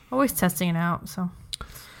be. Always testing it out. So,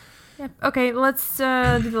 yeah. Okay, let's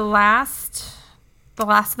do the last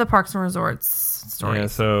of the Parks and Resorts stories. Yeah,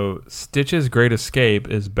 so Stitch's Great Escape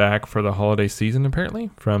is back for the holiday season, apparently,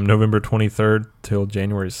 from November 23rd till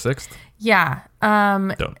January 6th. Yeah.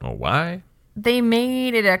 Don't know why. They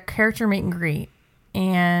made it a character meet and greet,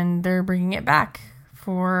 and they're bringing it back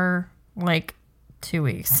for like 2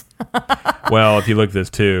 weeks. Well, if you look at this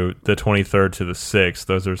too, the 23rd to the 6th,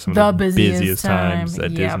 those are some of the busiest times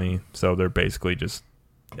at Disney. So they're basically just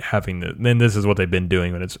having then this is what they've been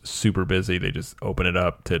doing when it's super busy. They just open it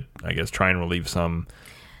up to, I guess, try and relieve some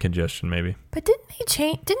congestion maybe. But didn't they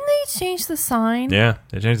change the sign? Yeah,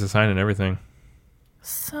 they changed the sign and everything.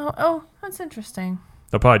 So, that's interesting.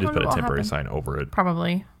 They'll probably just put a temporary sign over it.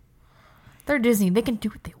 Probably. They're Disney. They can do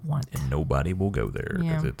what they want. And nobody will go there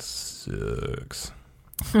because it sucks.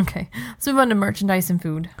 Okay. Let's move on to merchandise and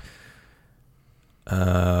food.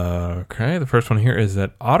 Okay. The first one here is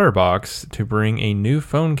that OtterBox to bring a new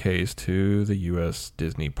phone case to the U.S.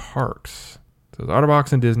 Disney parks. So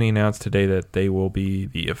OtterBox and Disney announced today that they will be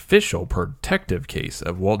the official protective case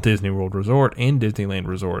of Walt Disney World Resort and Disneyland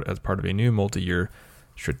Resort as part of a new multi-year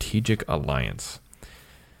strategic alliance.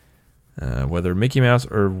 Whether Mickey Mouse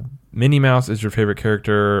or Minnie Mouse is your favorite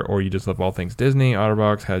character or you just love all things Disney,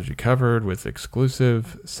 OtterBox has you covered with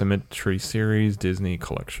exclusive Symmetry Series Disney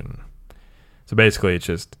collection. So basically it's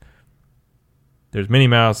just there's Minnie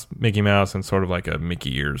Mouse, Mickey Mouse, and sort of like a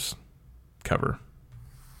Mickey ears cover.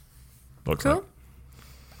 Looks cool. like.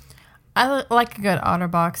 I like a good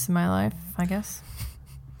OtterBox in my life, I guess.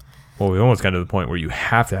 Well, we almost got to the point where you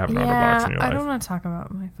have to have an OtterBox in your life. I don't want to talk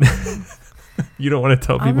about my phone. You don't want to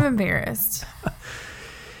tell people? I'm embarrassed.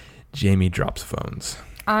 Jamie drops phones.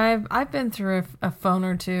 I've been through a phone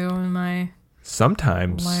or two in my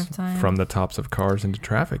sometimes lifetime. From the tops of cars into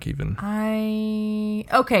traffic even.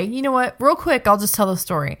 Okay, you know what? Real quick, I'll just tell the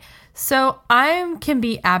story. So I can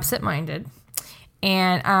be absent-minded,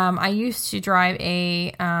 and I used to drive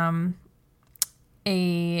a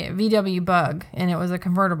VW Bug, and it was a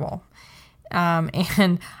convertible,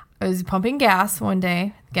 and I was pumping gas one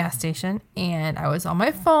day, gas station, and I was on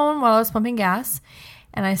my phone while I was pumping gas,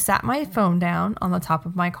 and I sat my phone down on the top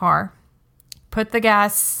of my car, put the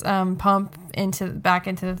gas pump back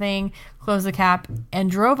into the thing, closed the cap,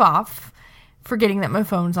 and drove off, forgetting that my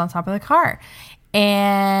phone's on top of the car.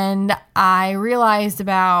 And I realized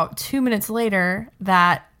about 2 minutes later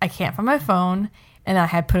that I can't find my phone, and I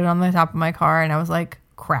had put it on the top of my car, and I was like,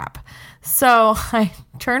 crap. So I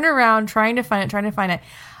turned around trying to find it.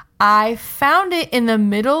 I found it in the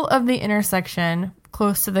middle of the intersection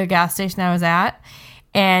close to the gas station I was at,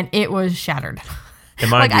 and it was shattered.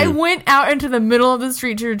 I went out into the middle of the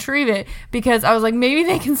street to retrieve it because I was like, maybe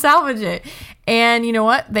they can salvage it. And you know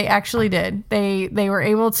what? They actually did. They were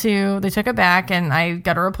able to. They took it back, and I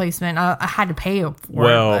got a replacement. I had to pay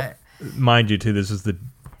for it. Mind you, too, this is the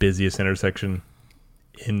busiest intersection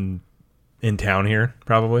in town here,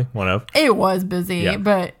 probably one of. It was busy,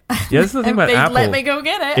 but yeah, this is the thing about Apple. They let me go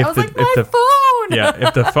get it. I was like, my phone. Yeah,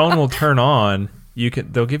 if the phone will turn on,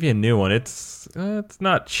 they'll give you a new one. It's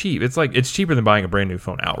not cheap. It's cheaper than buying a brand new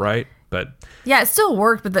phone outright, but yeah, it still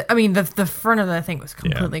worked. But the front of the thing was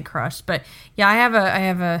completely crushed. But yeah, I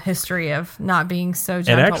have a history of not being so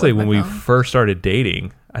gentle. And actually, with when my we phone. first started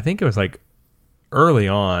dating, I think it was like early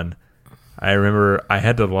on. I remember I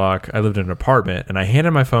had to lock. I lived in an apartment, and I handed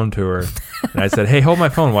my phone to her, and I said, "Hey, hold my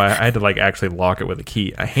phone." While I had to actually lock it with a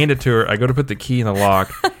key. I hand it to her. I go to put the key in the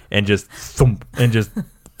lock, and just thump, and just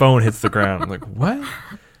phone hits the ground. I'm like, "What?"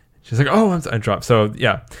 She's like, "Oh, I dropped." So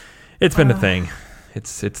yeah, it's been a thing.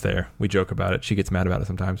 It's there. We joke about it. She gets mad about it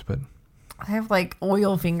sometimes, but I have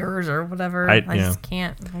oil fingers or whatever. I just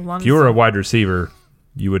can't hold on. If you were a wide receiver,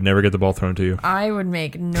 you would never get the ball thrown to you. I would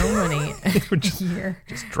make no money a year.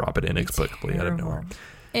 Just drop it inexplicably out of nowhere.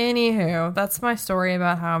 Anywho, that's my story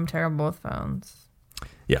about how I'm terrible with phones.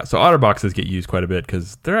 Yeah, so OtterBoxes get used quite a bit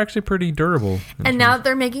because they're actually pretty durable. And now that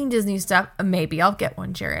they're making Disney stuff, maybe I'll get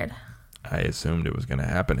one, Jared. I assumed it was going to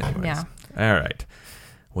happen anyways. Yeah. All right.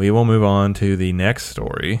 We will move on to the next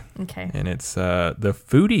story. Okay. And it's the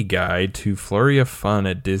foodie guide to Flurry of Fun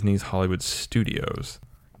at Disney's Hollywood Studios.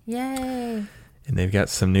 Yay. And they've got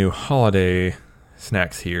some new holiday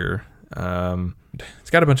snacks here. It's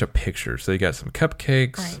got a bunch of pictures. So they got some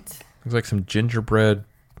cupcakes. Right. Looks like some gingerbread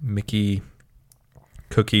Mickey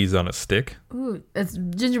cookies on a stick. Ooh, it's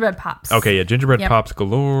gingerbread pops. Okay, yeah, gingerbread pops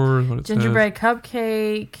galore. What it gingerbread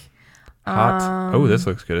cupcake. Hot. This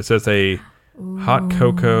looks good. It says hot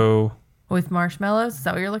cocoa with marshmallows. Is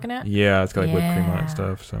that what you're looking at? Yeah, it's got whipped cream on it and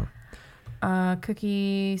stuff. So,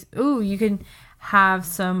 cookies. Ooh, you can have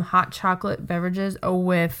some hot chocolate beverages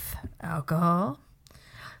with alcohol.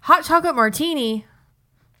 Hot chocolate martini.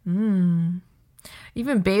 Even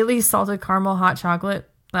Bailey's salted caramel hot chocolate.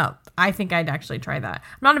 Well, I think I'd actually try that.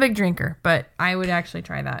 I'm not a big drinker, but I would actually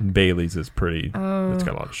try that. Bailey's is pretty. Oh, it's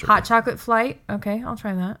got a lot of sugar. Hot chocolate flight. Okay, I'll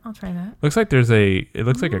try that. Looks like it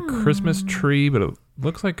looks like a Christmas tree, but it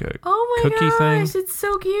looks like a cookie thing. It's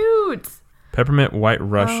so cute. Peppermint White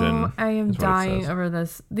Russian. Oh, I am dying over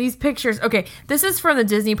this. These pictures. Okay, this is from the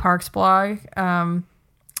Disney Parks blog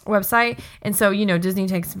website. And so, Disney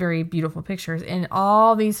takes very beautiful pictures. And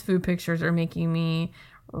all these food pictures are making me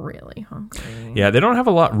really hungry. Yeah, they don't have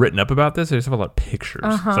a lot written up about this. They just have a lot of pictures.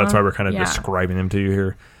 So that's why we're kind of describing them to you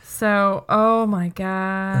here. So, oh my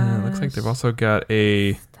god. Looks like they've also got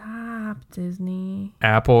a... Stop, Disney.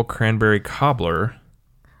 Apple cranberry cobbler.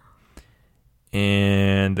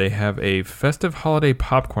 And they have a festive holiday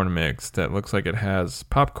popcorn mix that looks like it has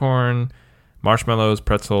popcorn, marshmallows,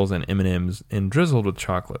 pretzels, and M&Ms, and drizzled with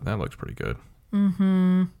chocolate. That looks pretty good.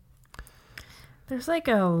 Mm-hmm. There's like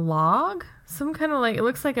a log? Some kind of it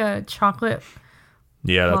looks like a chocolate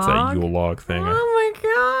Yeah, that's log? that Yule log thing. Oh my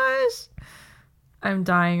gosh. I'm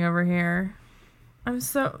dying over here. I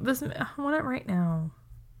want it right now.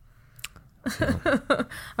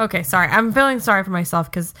 Okay, sorry. I'm feeling sorry for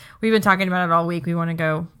myself because we've been talking about it all week. We want to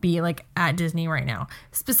go be at Disney right now,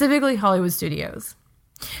 specifically Hollywood Studios,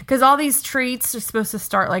 because all these treats are supposed to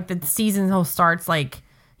start the season starts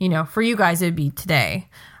for you guys it'd be today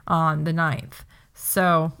on the 9th.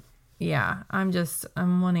 So yeah, I'm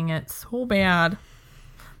wanting it so bad.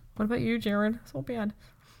 What about you, Jared? So bad.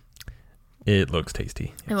 It looks tasty.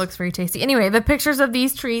 Yes. It looks very tasty. Anyway, the pictures of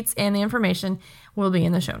these treats and the information will be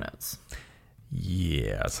in the show notes.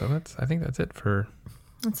 Yeah, so I think that's it for...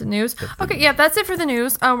 That's the news. Okay, yeah, that's it for the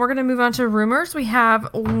news. We're going to move on to rumors. We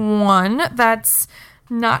have one that's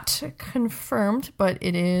not confirmed, but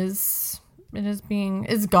it's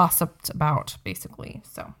gossiped about, basically.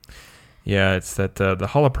 So... Yeah, it's that the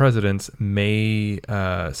Hall of Presidents may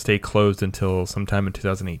stay closed until sometime in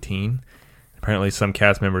 2018. Apparently, some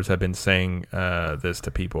cast members have been saying this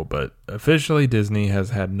to people, but officially Disney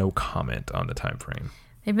has had no comment on the time frame.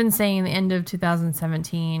 They've been saying the end of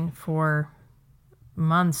 2017 for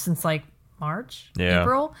months, since March,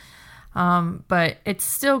 April. But it's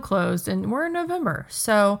still closed, and we're in November.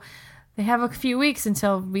 So they have a few weeks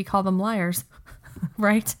until we call them liars,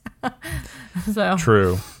 right? So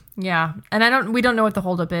True. Yeah, and we don't know what the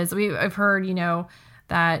holdup is. I've heard,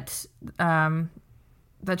 that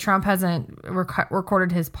that Trump hasn't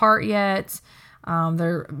recorded his part yet.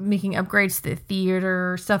 They're making upgrades to the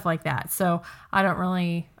theater, stuff like that. So I don't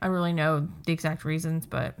really know the exact reasons,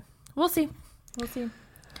 but we'll see.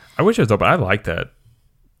 I wish it was open. I like that.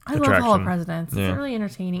 I love Hall of Presidents. Yeah. It's really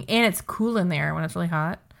entertaining, and it's cool in there when it's really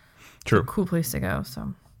hot. True. It's a cool place to go.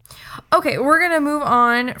 So, okay, we're gonna move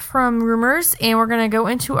on from rumors, and we're gonna go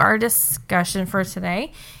into our discussion for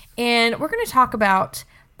today, and we're gonna talk about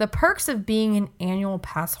the perks of being an annual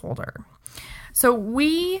pass holder. So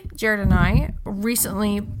Jared and I,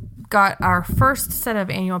 recently got our first set of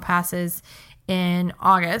annual passes in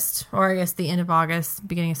August, or I guess the end of August,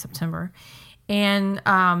 beginning of September. And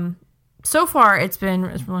so far, it's been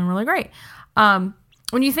really, really great.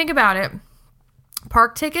 When you think about it,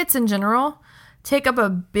 park tickets in general take up a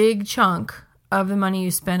big chunk of the money you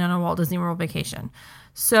spend on a Walt Disney World vacation.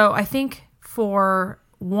 So I think for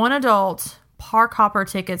one adult, park hopper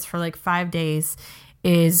tickets for 5 days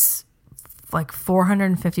is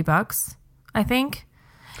 $450, I think.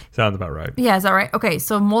 Sounds about right. Yeah, is that right? Okay,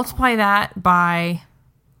 so multiply that by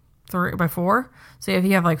 4. So if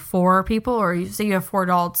you have 4 people, or you say you have 4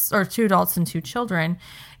 adults or 2 adults and 2 children,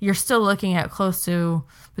 you're still looking at close to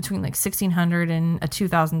between $1,600 and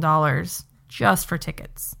 $2,000 just for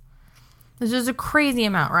tickets. This is a crazy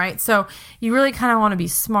amount, right? So you really kind of want to be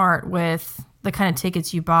smart with the kind of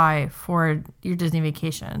tickets you buy for your Disney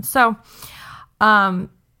vacation. So,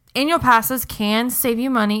 annual passes can save you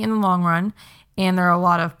money in the long run, and there are a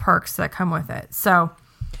lot of perks that come with it. So,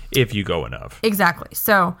 if you go enough. Exactly.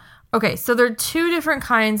 So, okay, so there are 2 different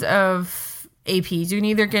kinds of APs. You can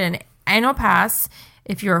either get an annual pass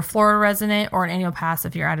if you're a Florida resident, or an annual pass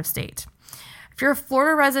if you're out of state. If you're a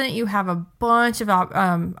Florida resident, you have a bunch of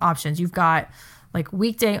options. You've got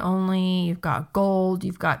weekday only, you've got gold,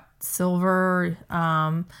 you've got silver.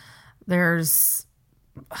 There's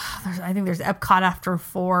I think there's Epcot after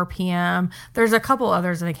 4 p.m. There's a couple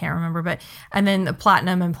others that I can't remember, and then the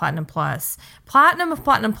Platinum and Platinum Plus. Platinum and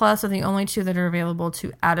Platinum Plus are the only 2 that are available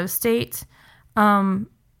to out-of-state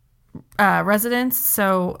residents.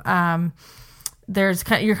 So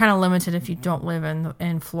you're kind of limited if you don't live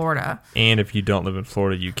in Florida. And if you don't live in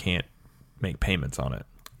Florida, you can't make payments on it.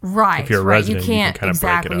 Right. If you're a right. resident, you can't you can kind of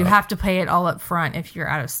exactly. break it You up. have to pay it all up front if you're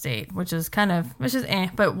out of state, which is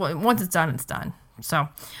but once it's done, it's done. So,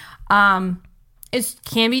 it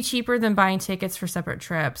can be cheaper than buying tickets for separate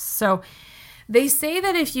trips. So they say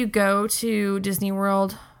that if you go to Disney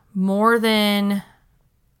World more than,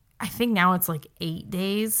 I think now it's like 8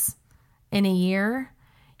 days in a year,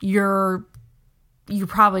 you're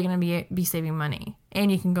probably going to be saving money,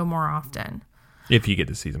 and you can go more often. If you get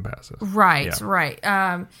the season passes. Right, Yeah.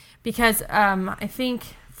 right. Because I think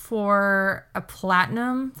for a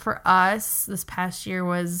platinum for us this past year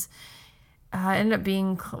was ended up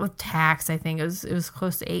being with tax. I think it was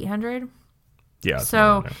close to 800. Yeah. it's So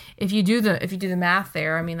around there. if you do the math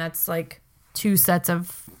there, I mean that's like 2 sets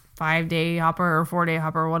of 5-day hopper or 4-day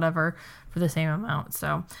hopper or whatever for the same amount.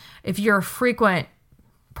 So if you're a frequent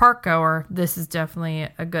park goer, this is definitely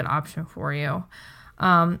a good option for you.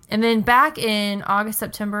 And then back in August,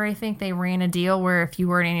 September, I think they ran a deal where if you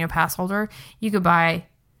were an annual pass holder, you could buy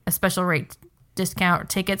a special rate discount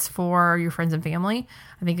tickets for your friends and family.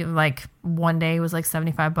 I think like one day was like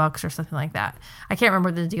 $75 or something like that. I can't remember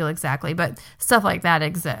the deal exactly, but stuff like that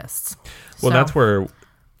exists. Well, So- that's where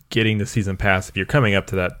getting the season pass, if you're coming up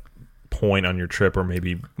to that point on your trip, or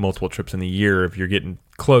maybe multiple trips in the year, if you're getting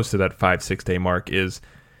close to that 5-6 day mark, is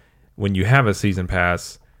when you have a season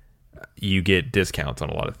pass, you get discounts on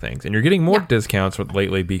a lot of things. And you're getting more discounts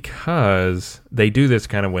lately because they do this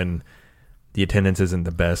kind of when the attendance isn't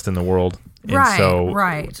the best in the world. And Right, so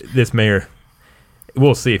right. this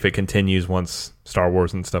we'll see if it continues once Star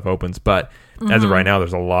Wars and stuff opens. But as of right now,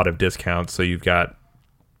 there's a lot of discounts. So you've got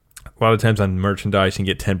a lot of times on merchandise, you can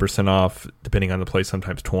get 10% off, depending on the place,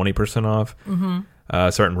 sometimes 20% off.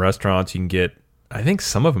 Certain restaurants, you can get, I think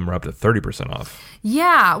some of them are up to 30% off.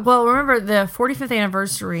 Yeah, well, remember the 45th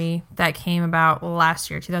anniversary that came about last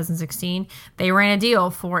year, 2016, they ran a deal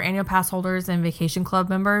for annual pass holders and vacation club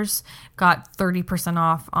members, got 30%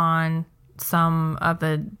 off on some of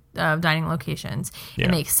the dining locations. Yeah.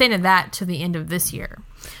 And they extended that to the end of this year.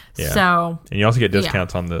 Yeah. So, And you also get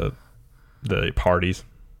discounts on the parties,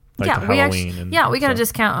 like the Halloween. we got a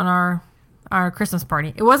discount on our Christmas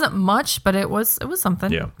party. It wasn't much, but it was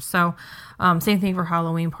something. Yeah. So, same thing for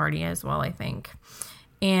Halloween party as well, I think.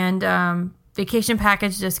 And vacation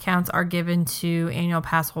package discounts are given to annual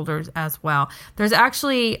pass holders as well.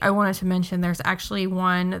 I wanted to mention, there's actually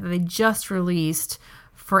one that they just released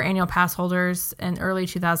for annual pass holders in early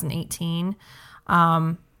 2018.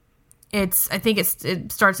 I think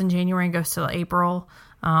it starts in January and goes till April.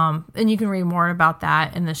 And you can read more about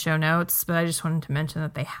that in the show notes, but I just wanted to mention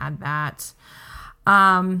that they had that.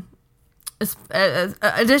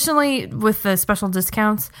 Additionally, with the special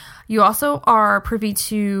discounts, you also are privy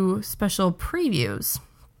to special previews.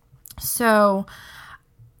 So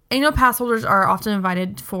annual pass holders are often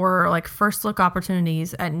invited for like first look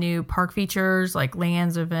opportunities at new park features like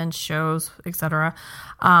lands, events, shows, etc.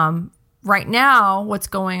 Right now, what's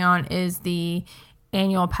going on is the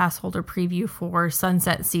annual pass holder preview for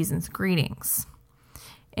Sunset Seasons Greetings.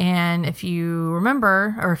 And if you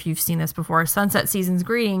remember, or if you've seen this before, Sunset Seasons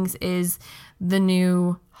Greetings is the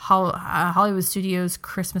new Hollywood Studios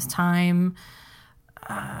Christmas time.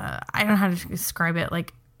 I don't know how to describe it.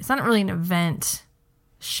 Like, it's not really an event,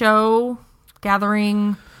 show,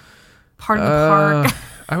 gathering, part of the park.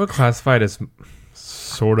 I would classify it as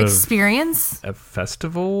sort of experience. a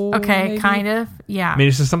festival. Okay, maybe? kind of. Yeah. I mean,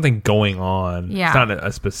 it's just something going on. Yeah. It's not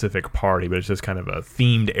a specific party, but it's just kind of a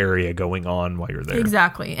themed area going on while you're there.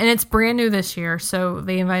 Exactly. And it's brand new this year. So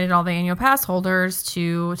they invited all the annual pass holders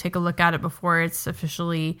to take a look at it before it's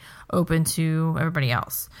officially open to everybody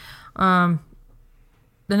else.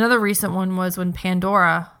 Another recent one was when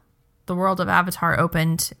Pandora, the world of Avatar,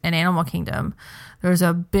 opened in Animal Kingdom. There was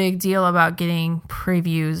a big deal about getting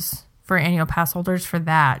previews for annual pass holders for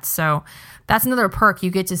that. So that's another perk.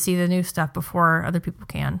 You get to see the new stuff before other people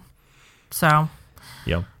can. So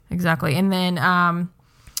Yeah. exactly. And then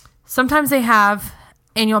sometimes they have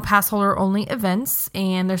annual pass holder only events,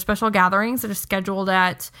 and there's special gatherings that are scheduled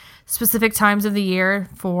at specific times of the year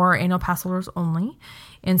for annual pass holders only.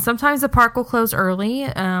 And sometimes the park will close early.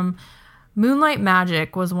 Moonlight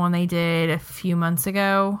Magic was one they did a few months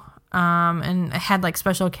ago. And it had like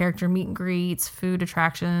special character meet and greets, food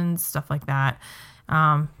attractions, stuff like that.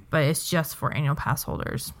 But it's just for annual pass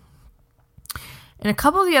holders. And a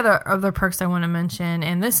couple of the other perks I want to mention,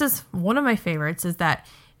 and this is one of my favorites, is that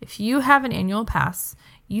if you have an annual pass,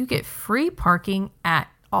 you get free parking at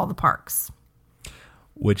all the parks.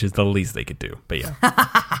 Which is the least they could do. But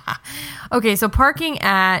yeah. Okay, so parking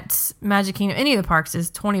at Magic Kingdom, any of the parks, is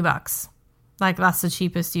 $20. Like, that's the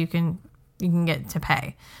cheapest you can get to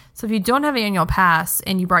pay. So if you don't have an annual pass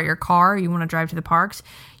and you brought your car, you want to drive to the parks,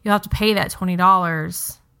 you'll have to pay that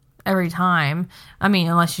 $20 every time. I mean,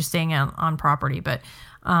 unless you're staying on property, but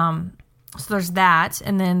so there's that.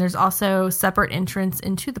 And then there's also separate entrance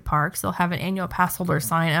into the parks. They'll have an annual pass holder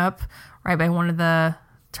sign up right by one of the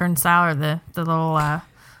turnstile or the little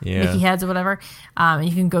Mickey heads or whatever. And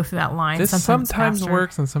you can go through that line. This sometimes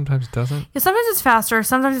works and sometimes doesn't. Yeah, sometimes it's faster.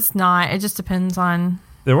 Sometimes it's not. It just depends on.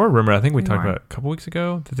 There were rumors, I think we talked about it a couple weeks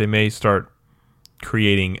ago, that they may start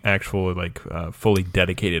creating actual fully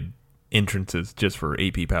dedicated entrances just for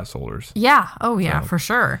AP pass holders. Yeah. Oh, yeah, for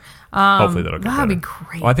sure. Hopefully that'll get better. That'd be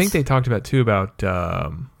great. Well, I think they talked about too about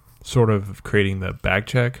sort of creating the bag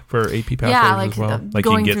check for AP pass holders as well. Like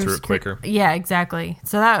you can get through it quicker. Yeah, exactly.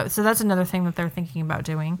 So that's another thing that they're thinking about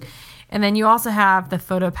doing. And then you also have the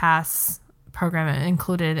photo pass program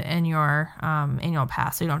included in your annual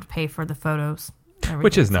pass, so you don't have to pay for the photos.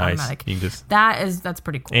 Which is nice. Automatic. You can just that's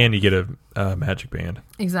pretty cool. And you get a magic band.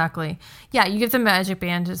 Exactly. Yeah, you get the magic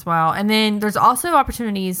band as well. And then there's also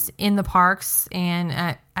opportunities in the parks, and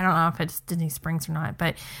I don't know if it's Disney Springs or not,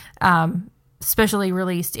 but specially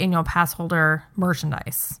released annual pass holder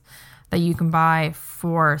merchandise that you can buy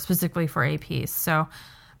specifically for APs. So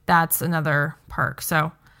that's another perk.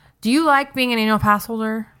 So do you like being an annual pass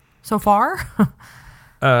holder so far?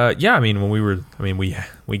 Yeah, I mean,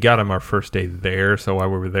 we got them our first day there, so while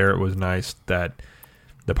we were there, it was nice that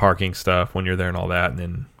the parking stuff when you're there and all that. And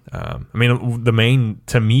then, the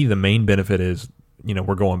main benefit is,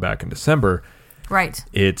 we're going back in December. Right.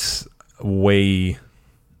 It's way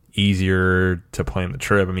easier to plan the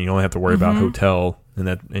trip. I mean, you only have to worry about hotel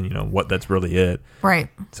and what that's really it. Right.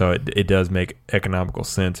 So it does make economical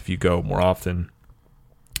sense if you go more often.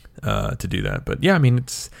 To do that, but yeah, I mean,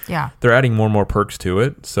 they're adding more and more perks to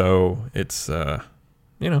it, so it's I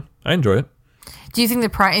enjoy it. Do you think the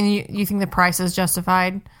price? And you think the price is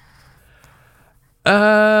justified?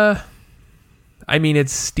 I mean,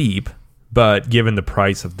 it's steep, but given the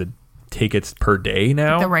price of the tickets per day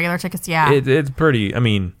now, the regular tickets, yeah, it's pretty. I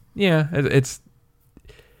mean, yeah, it's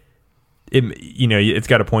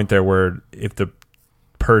got a point there where if the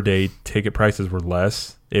per day ticket prices were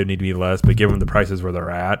less, it would need to be less, but given the prices where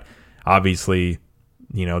they're at, obviously,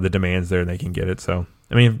 the demand's there and they can get it. So,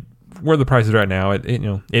 I mean, where the prices are at now,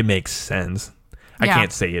 it makes sense. I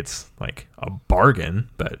can't say it's like a bargain,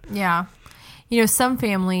 but yeah, some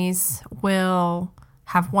families will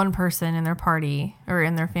have one person in their party or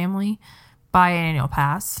in their family buy an annual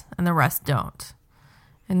pass and the rest don't.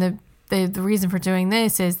 And the reason for doing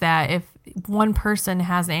this is that if one person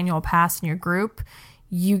has an annual pass in your group,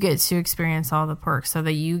 you get to experience all the perks, so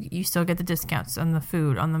that you still get the discounts on the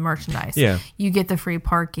food, on the merchandise. Yeah. You get the free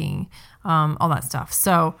parking, all that stuff.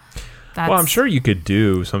 So that's... Well, I'm sure you could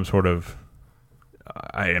do some sort of,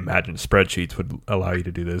 I imagine spreadsheets would allow you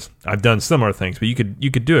to do this. I've done similar things, but you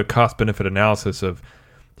could do a cost-benefit analysis of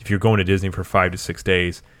if you're going to Disney for 5 to 6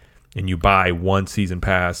 days and you buy one season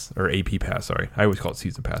pass, or AP pass, sorry. I always call it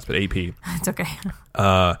season pass, but AP. It's okay.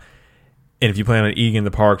 And if you plan on eating in the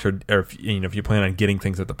parks, or if you plan on getting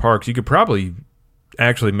things at the parks, you could probably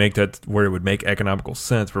actually make that where it would make economical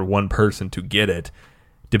sense for one person to get it,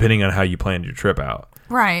 depending on how you planned your trip out.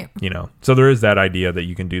 Right. So there is that idea that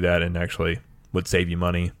you can do that and actually would save you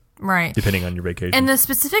money. Right. Depending on your vacation. And the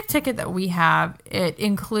specific ticket that we have, it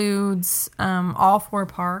includes all 4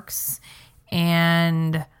 parks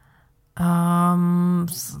and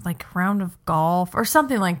like a round of golf or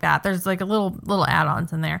something like that. There's like a little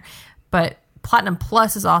add-ons in there. But Platinum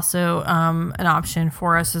Plus is also an option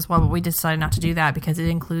for us as well, but we decided not to do that because it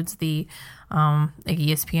includes the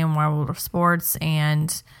ESPN Wide World of Sports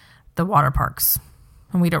and the water parks,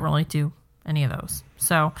 and we don't really do any of those.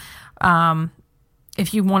 So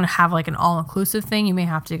if you want to have like an all-inclusive thing, you may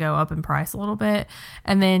have to go up in price a little bit.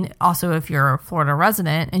 And then also if you're a Florida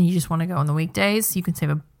resident and you just want to go on the weekdays, you can save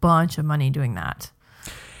a bunch of money doing that.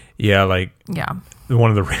 Yeah,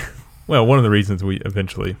 one of the reasons we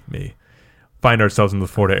eventually may find ourselves in the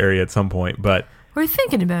Florida area at some point, but we're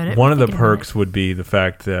thinking about it. One of the perks would be the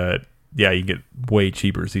fact that you get way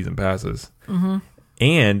cheaper season passes,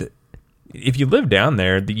 and if you live down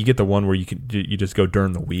there, you get the one where you just go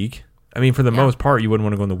during the week. I mean, for the most part, you wouldn't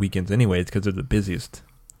want to go on the weekends anyways because they're the busiest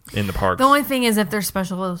in the parks. The only thing is if there's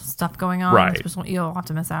special stuff going on, right, you'll have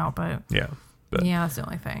to miss out. But that's the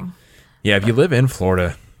only thing. Yeah, if you live in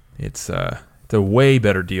Florida, it's a way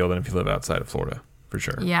better deal than if you live outside of Florida. For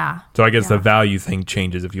sure. Yeah. So I guess the value thing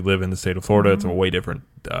changes. If you live in the state of Florida, it's a way different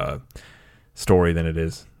story than it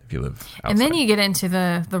is if you live outside. And then you get into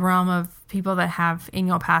the realm of people that have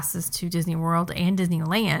annual passes to Disney World and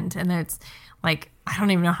Disneyland. And it's like, I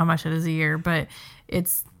don't even know how much it is a year, but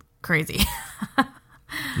it's crazy.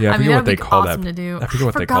 Yeah, I forget what they call awesome that. To do. I forget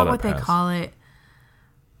what they call that. They call it.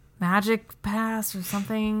 Magic Pass or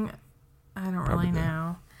something. I don't Probably really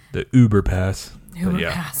know. The Uber Pass. Uber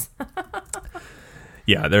yeah. Pass.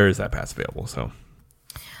 Yeah, there is that pass available. So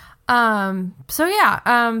that's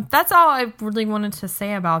all I really wanted to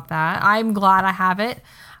say about that. I'm glad I have it.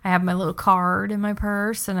 I have my little card in my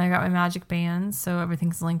purse, and I got my magic bands, so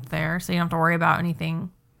everything's linked there, so you don't have to worry about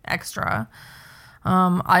anything extra.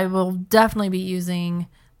 I will definitely be using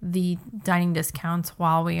the dining discounts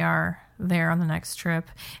while we are there on the next trip,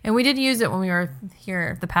 and we did use it when we were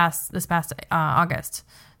here this past August,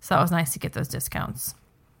 so it was nice to get those discounts.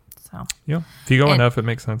 So yeah, if you go enough, it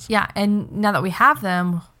makes sense. Yeah, and now that we have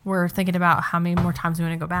them, we're thinking about how many more times we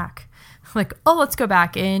want to go back. Like, oh, let's go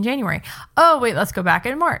back in January. Oh, wait, let's go back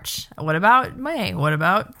in March. What about May? What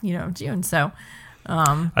about, June? So,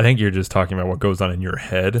 I think you're just talking about what goes on in your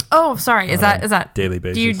head. Oh, sorry. Is that daily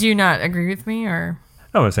basis? Do you not agree with me, or?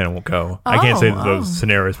 No, I'm saying I won't go. I can't say that those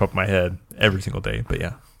scenarios pop in my head every single day, but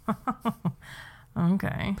yeah.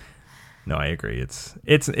 Okay. No, I agree.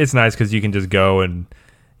 It's nice because you can just go and,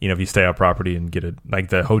 if you stay out property and get it, like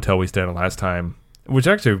the hotel we stayed at last time, which is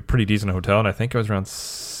actually a pretty decent hotel, and I think it was around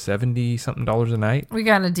 $70-something a night. We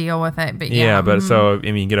got to deal with it, but yeah. But so, you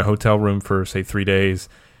can get a hotel room for, say, 3 days,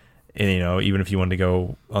 and, even if you wanted to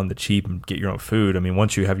go on the cheap and get your own food,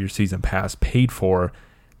 once you have your season pass paid for,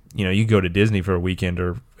 you go to Disney for a weekend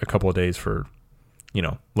or a couple of days for,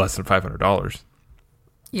 less than $500.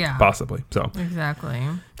 Yeah. Possibly. So exactly.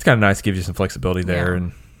 It's kind of nice to give you some flexibility there.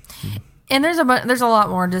 Yeah. And there's a lot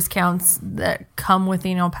more discounts that come with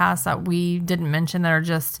the annual pass that we didn't mention that are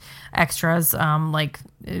just extras, like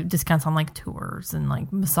discounts on like tours and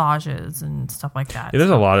like massages and stuff like that. Yeah,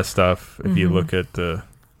 there's a lot of stuff. If you look at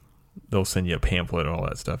they'll send you a pamphlet and all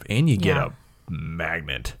that stuff, and you get a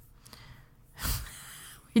magnet.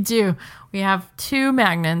 We do. We have 2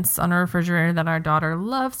 magnets on our refrigerator that our daughter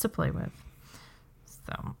loves to play with.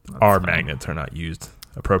 So our magnets are not used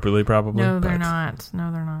appropriately, probably. No, they're not.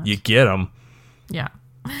 You get them. Yeah.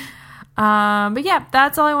 But yeah,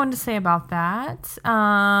 that's all I wanted to say about that.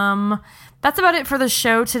 That's about it for the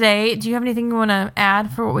show today. Do you have anything you want to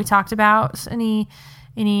add for what we talked about? Any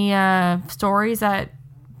stories that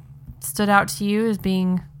stood out to you as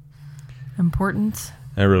being important?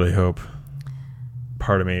 I really hope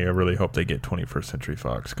they get 21st Century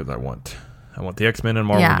Fox, because I want the X-Men and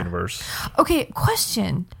Marvel Universe. Okay,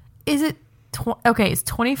 question. Is it it's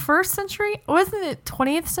 21st century? Wasn't it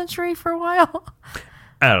 20th century for a while?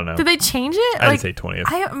 I don't know. Did they change it? I'd say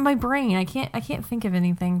 20th. My brain, I can't think of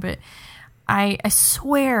anything, but I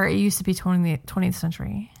swear it used to be 20th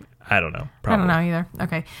century. I don't know. Probably. I don't know either.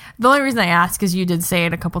 Okay. The only reason I ask is you did say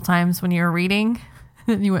it a couple times when you were reading.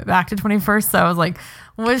 And you went back to 21st, so I was like,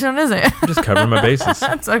 which one is it? I'm just covering my bases.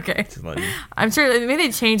 That's okay. I'm sure maybe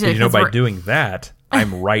they changed it. By doing that,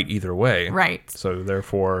 I'm right either way. Right. So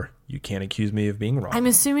therefore, you can't accuse me of being wrong. I'm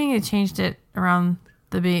assuming they changed it around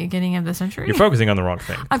the beginning of the century. You're focusing on the wrong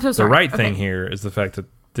thing. I'm so sorry. The right thing here is the fact that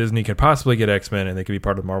Disney could possibly get X-Men and they could be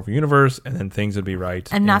part of the Marvel Universe, and then things would be right.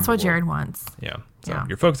 And that's what Jared wants. Yeah. So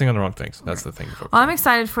you're focusing on the wrong things. That's the thing. Well, I'm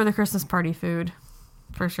excited for the Christmas party food,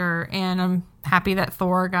 for sure. And I'm happy that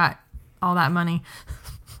Thor got all that money.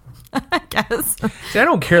 I guess. See, I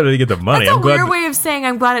don't care that they get the money. That's a weird way of saying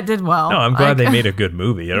I'm glad it did well. No, I'm glad they made a good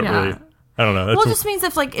movie. I don't know. Well, it just means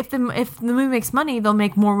if the movie makes money, they'll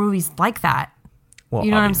make more movies like that. Well,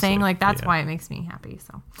 you know what I'm saying? Like, that's why it makes me happy.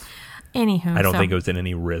 So, anywho. I don't think it was in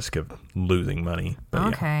any risk of losing money.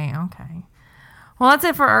 Okay. Well, that's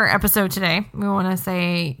it for our episode today. We want to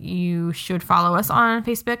say you should follow us on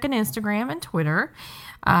Facebook and Instagram and Twitter.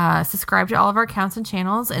 Subscribe to all of our accounts and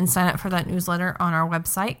channels, and sign up for that newsletter on our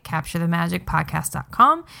website,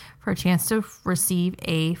 capturethemagicpodcast.com, for a chance to receive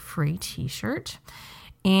a free t-shirt.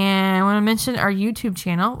 And I want to mention our YouTube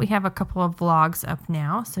channel. We have a couple of vlogs up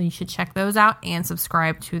now, so you should check those out and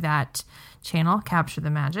subscribe to that channel, Capture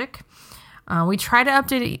the Magic. We try to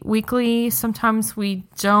update it weekly. Sometimes we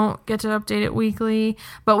don't get to update it weekly,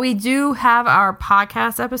 but we do have our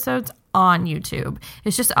podcast episodes on YouTube.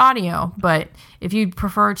 It's just audio, but if you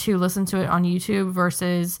prefer to listen to it on YouTube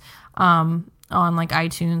versus on like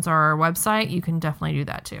iTunes or our website, you can definitely do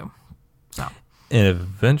that too. So, and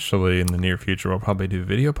eventually in the near future, we'll probably do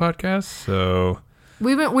video podcasts. So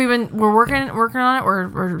we're working on it.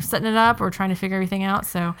 We're setting it up. We're trying to figure everything out.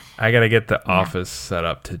 So I got to get the office set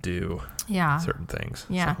up to do certain things.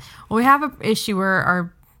 Yeah. So. Well, we have an issue where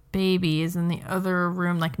our baby is in the other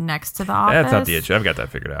room, like next to the office. That's not the issue. I've got that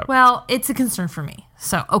figured out. Well, it's a concern for me.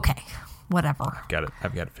 So, okay, whatever. I've got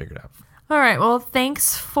it figured out. All right. Well,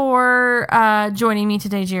 thanks for joining me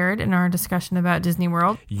today, Jared, in our discussion about Disney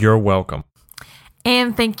World. You're welcome.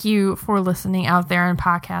 And thank you for listening out there in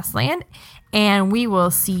podcast land. and we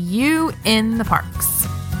will see you in the parks.